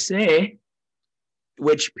Duplessis,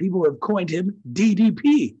 which people have coined him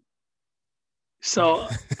DDP. So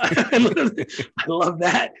I love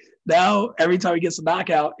that. Now, every time he gets a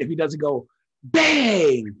knockout, if he doesn't go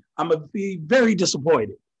bang, I'm going to be very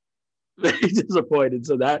disappointed. Very disappointed.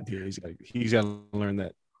 So that he's got to learn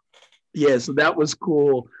that. Yeah, so that was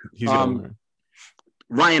cool. He's got to learn.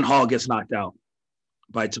 Ryan Hall gets knocked out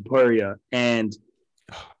by Porier, and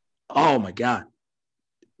oh my God.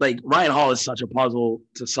 Like, Ryan Hall is such a puzzle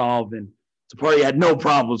to solve, and Porier had no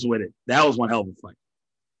problems with it. That was one hell of a fight.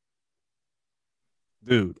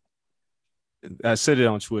 Dude, I said it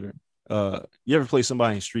on Twitter. You ever play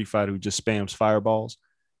somebody in Street Fighter who just spams fireballs?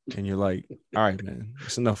 And you're like, all right, man,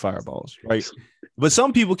 it's enough fireballs, right? But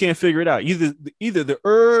some people can't figure it out. Either the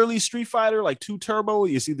early Street Fighter, like 2 Turbo,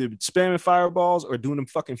 it's either spamming fireballs or doing them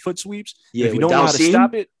fucking foot sweeps. Yeah, if you don't know how to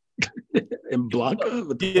stop it, and Blanca,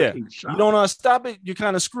 you don't know how to stop it, you're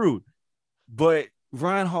kind of screwed. But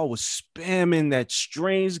Ryan Hall was spamming that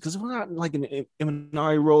strange, because it was not like an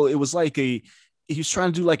Imanari roll. It was like he was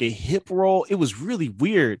trying to do like a hip roll. It was really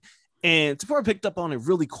weird. And Porier picked up on it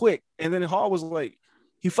really quick. And then Hall was like,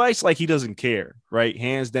 he fights like he doesn't care, right?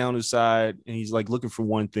 Hands down his side. And he's like looking for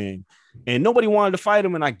one thing. And nobody wanted to fight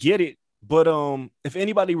him. And I get it. But if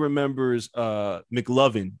anybody remembers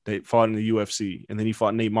McLovin that fought in the UFC, and then he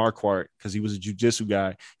fought Nate Marquardt because he was a jiu-jitsu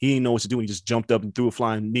guy. He didn't know what to do. And he just jumped up and threw a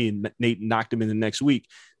flying knee, and Nate knocked him in the next week.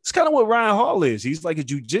 It's kind of what Ryan Hall is. He's like a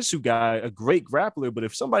jiu-jitsu guy, a great grappler. But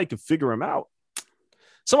if somebody could figure him out,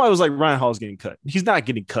 somebody was like, Ryan Hall's getting cut. He's not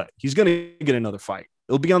getting cut. He's going to get another fight.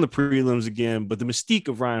 It'll be on the prelims again, but the mystique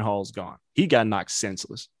of Ryan Hall's gone. He got knocked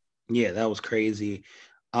senseless. Yeah, that was crazy.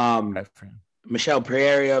 Michelle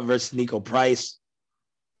Porier versus Nico Price.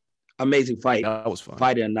 Amazing fight. That was fun.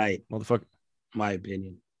 Fight of the night. Motherfucker. My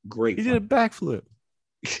opinion. Great. He did a backflip.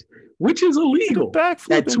 Which is illegal. Backflip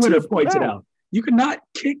that Twitter pointed out. You cannot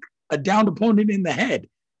kick a downed opponent in the head.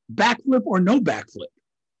 Backflip or no backflip.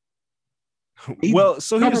 Well,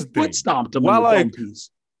 so here's the thing. Foot stomped him in the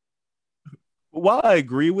piece. While I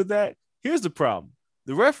agree with that, here's the problem.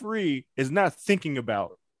 The referee is not thinking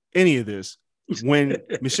about any of this. When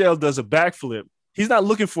Michelle does a backflip, he's not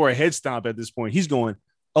looking for a head stomp at this point. He's going,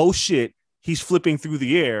 oh shit, he's flipping through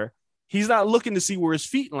the air. He's not looking to see where his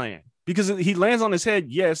feet land, because he lands on his head,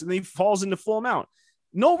 yes, and then he falls into full mount.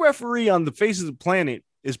 No referee on the face of the planet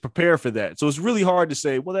is prepared for that. So it's really hard to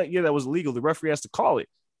say, well, that was illegal. The referee has to call it.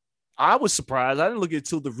 I was surprised. I didn't look at it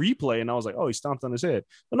till the replay, and I was like, oh, he stomped on his head.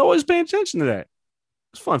 But nobody's paying attention to that.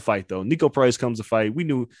 It's a fun fight, though. Nico Price comes to fight. We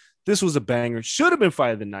knew this was a banger. Should have been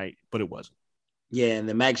fight of the night, but it wasn't. Yeah, and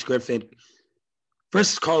then Max Griffin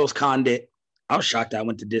versus Carlos Condit. I was shocked I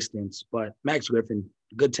went to distance, but Max Griffin,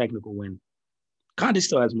 good technical win. Condit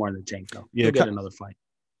still has more in the tank, though. Yeah, he'll get another fight.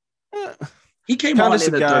 He came on in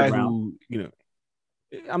the third round.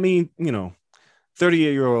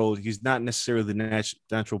 38-year-old, he's not necessarily the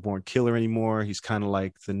natural born killer anymore. He's kind of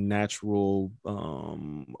like the natural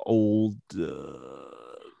old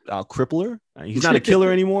crippler. He's not a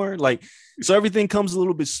killer anymore. So everything comes a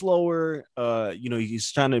little bit slower.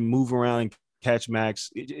 He's trying to move around and catch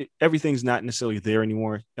Max. Everything's not necessarily there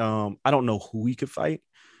anymore. I don't know who he could fight,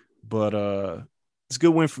 but it's a good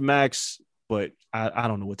win for Max, but I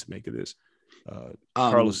don't know what to make of this.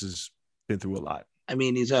 Carlos has been through a lot. I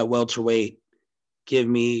mean, he's at welterweight. Give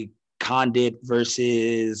me Condit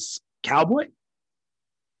versus Cowboy.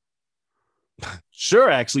 Sure,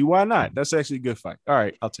 actually, why not? That's actually a good fight. All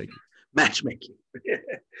right, I'll take it. Matchmaking.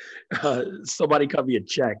 Somebody cut me a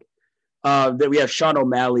check. Then we have Sean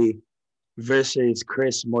O'Malley versus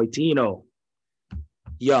Chris Moitino.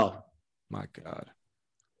 Yo. My God.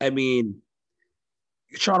 I mean,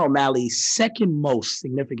 Sean O'Malley's second most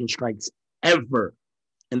significant strikes ever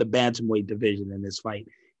in the bantamweight division in this fight.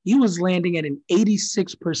 He was landing at an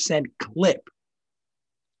 86% clip.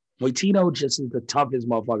 Moitino just is the toughest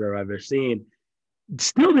motherfucker I've ever seen.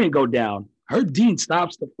 Still didn't go down. Herb Dean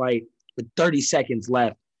stops the fight with 30 seconds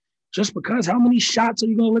left. Just because, how many shots are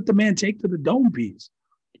you going to let the man take to the dome piece?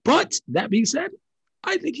 But that being said,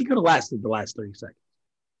 I think he could have lasted the last 30 seconds.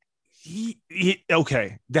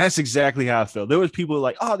 Okay, that's exactly how I felt. There was people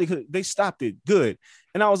like, oh, they stopped it, good.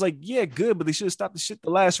 And I was like, yeah, good, but they should have stopped the shit the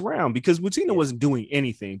last round, because Moitino wasn't doing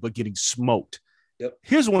anything but getting smoked. Yep.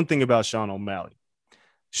 Here's one thing about Sean O'Malley.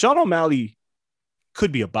 Sean O'Malley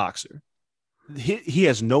could be a boxer. He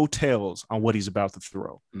has no tails on what he's about to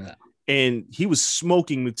throw. Nah. And he was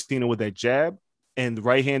smoking Moitino with that jab and the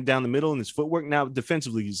right hand down the middle and his footwork. Now,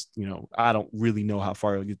 defensively, I don't really know how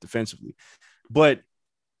far he'll get defensively. But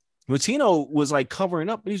Moitino was like covering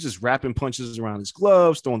up, and he's just wrapping punches around his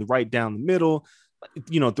gloves, throwing the right down the middle,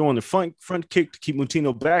 throwing the front kick to keep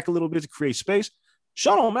Moitino back a little bit to create space.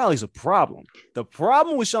 Sean O'Malley's a problem. The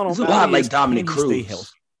problem with Sean O'Malley is a lot like is Dominic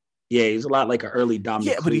Cruz. Yeah, he's a lot like an early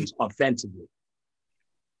Dominic Cruz offensively.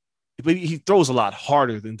 But he throws a lot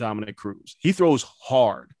harder than Dominic Cruz. He throws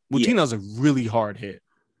hard. Moutino's a really hard hit.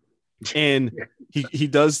 And he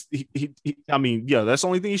does. I mean, that's the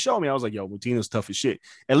only thing he showed me. I was like, yo, Moutino's tough as shit.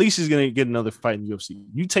 At least he's going to get another fight in the UFC.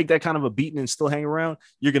 You take that kind of a beating and still hang around,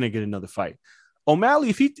 you're going to get another fight. O'Malley,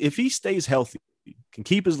 if he stays healthy, can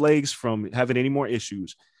keep his legs from having any more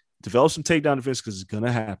issues, develop some takedown defense, because it's going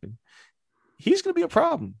to happen, he's going to be a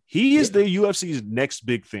problem. He is the UFC's next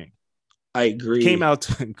big thing. I agree. He came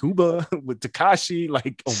out in Cuba with Takashi.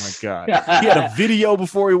 Like, oh my God. He had a video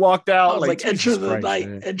before he walked out. I was like entrance of the night.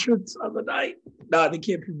 Entrance of the night. No, they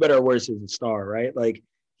can't be better or worse as a star, right? Like,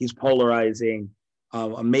 he's polarizing,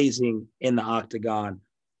 amazing in the octagon.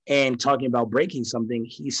 And talking about breaking something,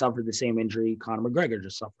 he suffered the same injury Conor McGregor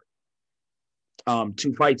just suffered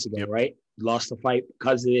 2 fights ago, right? lost the fight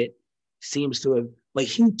because of it. Seems to have, like,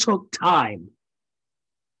 he took time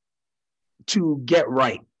to get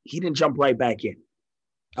right. He didn't jump right back in.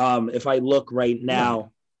 If I look right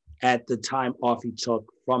now at the time off he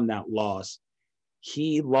took from that loss,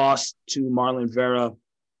 he lost to Marlon Vera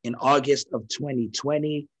in August of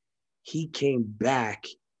 2020. He came back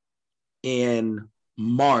in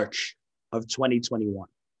March of 2021.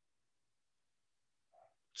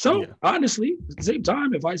 So, honestly, at the same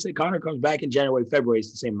time, if I say Conor comes back in January, February,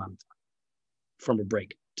 it's the same amount of time from a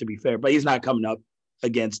break, to be fair. But he's not coming up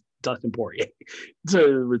against Dustin Poirier to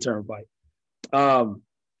return fight.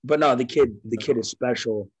 But no, the kid is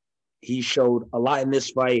special. He showed a lot in this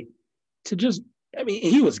fight to just, I mean,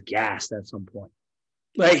 he was gassed at some point.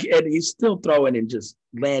 Like, and he's still throwing and just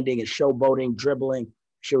landing and showboating, dribbling.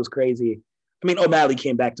 Shit was crazy. I mean, O'Malley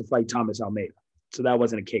came back to fight Thomas Almeida, so that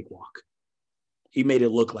wasn't a cakewalk. He made it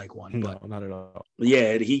look like one. No, not at all.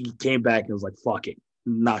 Yeah, he came back and was like, fuck it.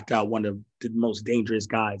 Knocked out one of the most dangerous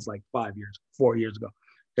guys like 4 years ago.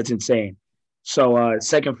 That's insane. So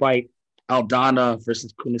second fight, Aldana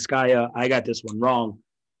versus Kuniskaya. I got this one wrong.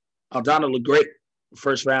 Aldana looked great.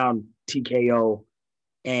 First round, TKO.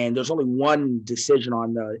 And there's only one decision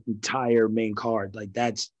on the entire main card. Like,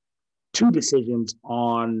 that's 2 decisions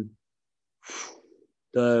on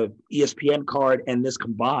the ESPN card and this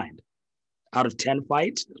combined. Out of 10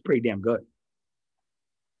 fights, that's pretty damn good.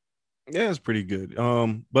 Yeah, it's pretty good.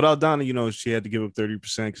 But Aldana, she had to give up 30%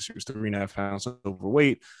 because she was 3.5 pounds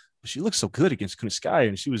overweight. But she looked so good against Kuniskaya,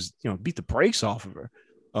 and she was, beat the brakes off of her.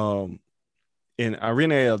 And Irene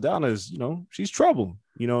Aldana is, she's trouble,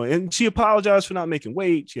 and she apologized for not making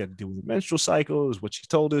weight. She had to deal with the menstrual cycle, is what she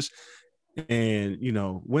told us. And,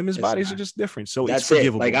 women's bodies are just different. So that's it's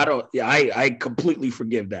forgivable. Like, I completely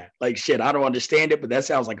forgive that. Like, shit, I don't understand it, but that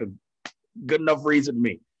sounds like a good enough reason to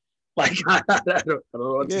me. Like, I don't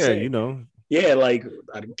know what to say. Yeah, like,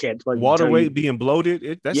 I can't. Water weight being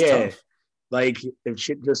bloated, that's tough. Like, if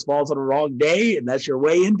shit just falls on the wrong day and that's your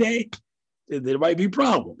weigh-in day, there might be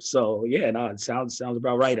problems. So, yeah, no, it sounds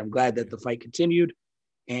about right. I'm glad that the fight continued.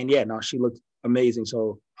 And, yeah, no, she looked amazing.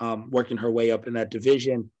 So, working her way up in that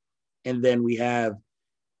division. And then we have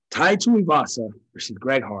Tai Tuivasa versus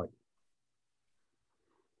Greg Hardy.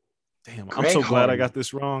 Damn, I'm so glad I got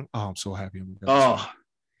this wrong. Oh, I'm so happy.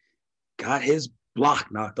 Got his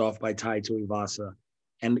block knocked off by Tai Tuivasa.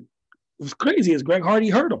 And it was crazy as Greg Hardy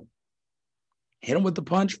hurt him. Hit him with the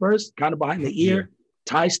punch first, kind of behind the ear. Yeah.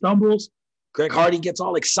 Tai stumbles. Greg Hardy gets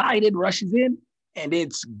all excited, rushes in, and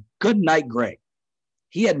it's good night, Greg.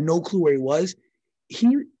 He had no clue where he was.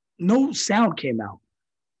 No sound came out,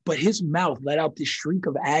 but his mouth let out this shriek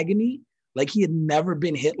of agony like he had never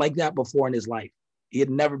been hit like that before in his life. He had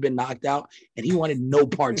never been knocked out, and he wanted no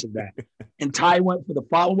parts of that. And Tai went for the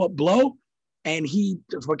follow-up blow, and he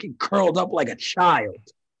just fucking curled up like a child.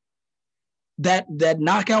 That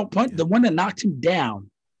knockout punch, the one that knocked him down,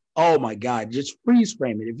 oh, my God, just freeze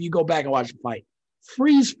frame it. If you go back and watch the fight,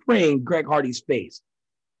 freeze frame Greg Hardy's face.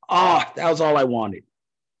 Oh, that was all I wanted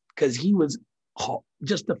because he was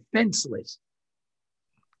just defenseless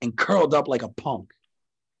and curled up like a punk.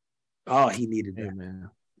 Oh, he needed that. Man.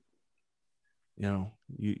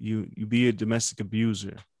 You be a domestic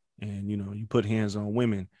abuser and, you put hands on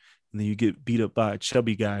women and then you get beat up by a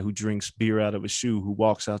chubby guy who drinks beer out of a shoe, who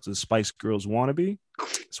walks out to the Spice Girls wannabe.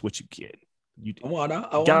 That's what you get. You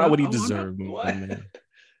got what he deserved, man.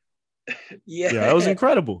 Yeah, that was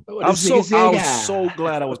incredible. I was so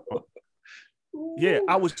glad I was wrong. Yeah,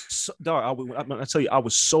 I was so, I tell you, I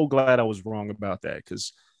was so glad I was wrong about that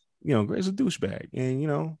because, Greg's a douchebag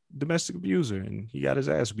and, domestic abuser, and he got his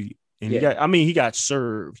ass beat. And he got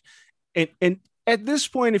served. And at this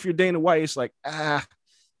point, if you're Dana White, it's like,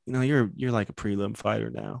 you're like a prelim fighter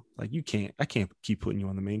now. Like, I can't keep putting you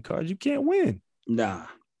on the main card. You can't win. Nah,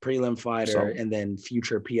 prelim fighter and then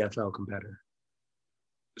future PFL competitor.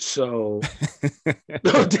 So,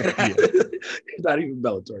 not even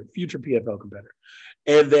Bellator, future PFL competitor.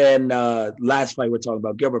 And then last fight we're talking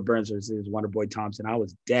about, Gilbert Burns versus Wonderboy Thompson. I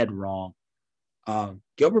was dead wrong.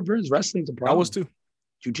 Gilbert Burns wrestling's a problem. I was too.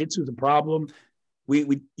 Jiu-jitsu is a problem.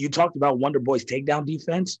 You talked about Wonderboy's takedown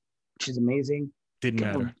defense, which is amazing. Didn't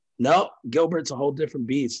matter. No, Gilbert's a whole different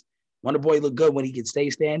beast. Wonderboy looked good when he could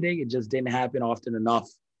stay standing. It just didn't happen often enough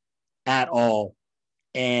at all.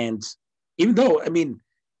 And even though,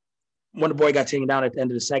 Wonderboy got taken down at the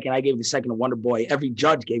end of the second, I gave the second to Wonderboy. Every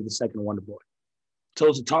judge gave the second to Wonderboy. So it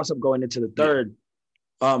was a toss-up going into the third.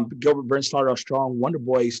 Gilbert Burns started off strong.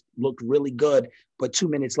 Wonderboy looked really good, but 2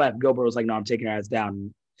 minutes left. Gilbert was like, no, I'm taking her ass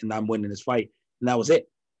down, and I'm winning this fight. And that was it.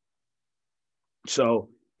 So,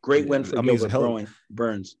 great win for Gilbert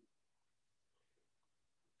Burns.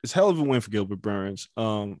 it's a hell of a win for Gilbert Burns.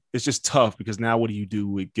 It's just tough because now what do you do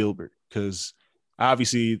with Gilbert? Because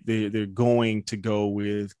obviously they're going to go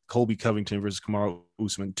with Colby Covington versus Kamaru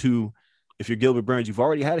Usman. 2, if you're Gilbert Burns, you've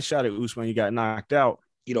already had a shot at Usman. You got knocked out.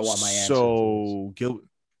 You don't want my answer. So Gilbert.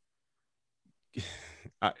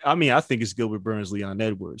 I mean, I think it's Gilbert Burns, Leon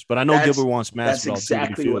Edwards, but I know Gilbert wants Masvidal. That's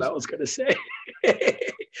exactly what I was going to say.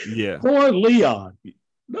 Yeah. Poor Leon.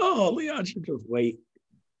 No, Leon should just wait.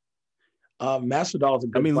 Masvidal's a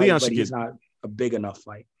good fight, Leon but he's not a big enough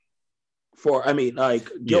fight.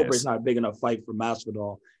 Gilbert's not a big enough fight for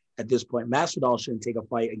Masvidal at this point. Masvidal shouldn't take a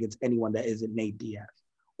fight against anyone that isn't Nate Diaz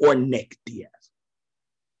or Nick Diaz.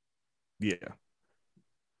 Yeah.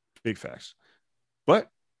 Big facts. But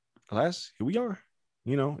alas, here we are.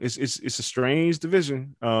 You know, it's a strange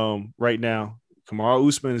division right now. Kamaru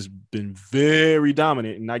Usman has been very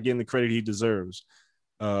dominant and not getting the credit he deserves.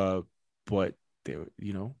 But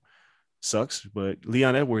sucks. But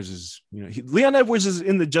Leon Edwards is, Leon Edwards is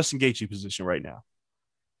in the Justin Gaethje position right now.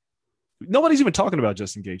 Nobody's even talking about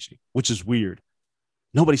Justin Gaethje, which is weird.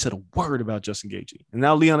 Nobody said a word about Justin Gaethje. And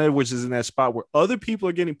now Leon Edwards is in that spot where other people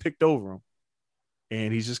are getting picked over him.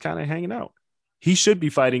 And he's just kind of hanging out. He should be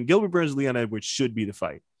fighting. Gilbert Burns and Leon Edwards should be the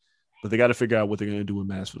fight. But they got to figure out what they're going to do with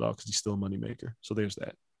Masvidal because he's still a moneymaker. So there's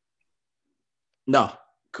that. No,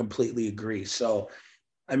 completely agree. So,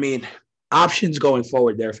 I mean, options going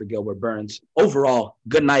forward there for Gilbert Burns. Overall,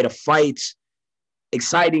 good night of fights.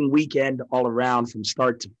 Exciting weekend all around from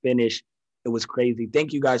start to finish. It was crazy.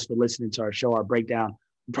 Thank you guys for listening to our show, our breakdown.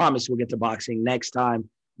 I promise we'll get to boxing next time.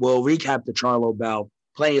 We'll recap the Charlo bout.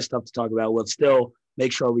 Plenty of stuff to talk about. We'll still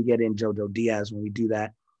make sure we get in Jojo Diaz when we do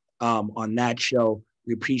that on that show.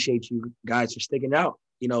 We appreciate you guys for sticking out.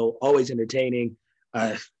 Always entertaining.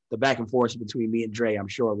 The back and forth between me and Dre, I'm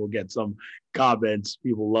sure we'll get some comments.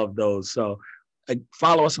 People love those. So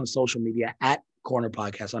follow us on social media at Corner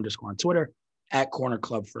Podcast _ on Twitter, at Corner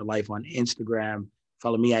Club for Life on Instagram.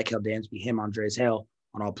 Follow me at Kel Dansby, him, Andres Hale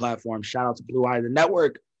on all platforms. Shout out to Blue Eye, the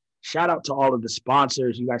network. Shout out to all of the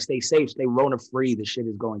sponsors. You guys stay safe, stay Rona free. The shit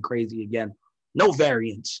is going crazy again. No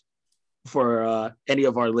variants for any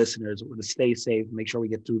of our listeners. We're to stay safe, make sure we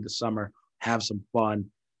get through the summer, have some fun.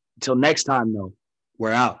 Until next time, though,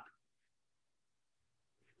 we're out.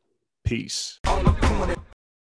 Peace.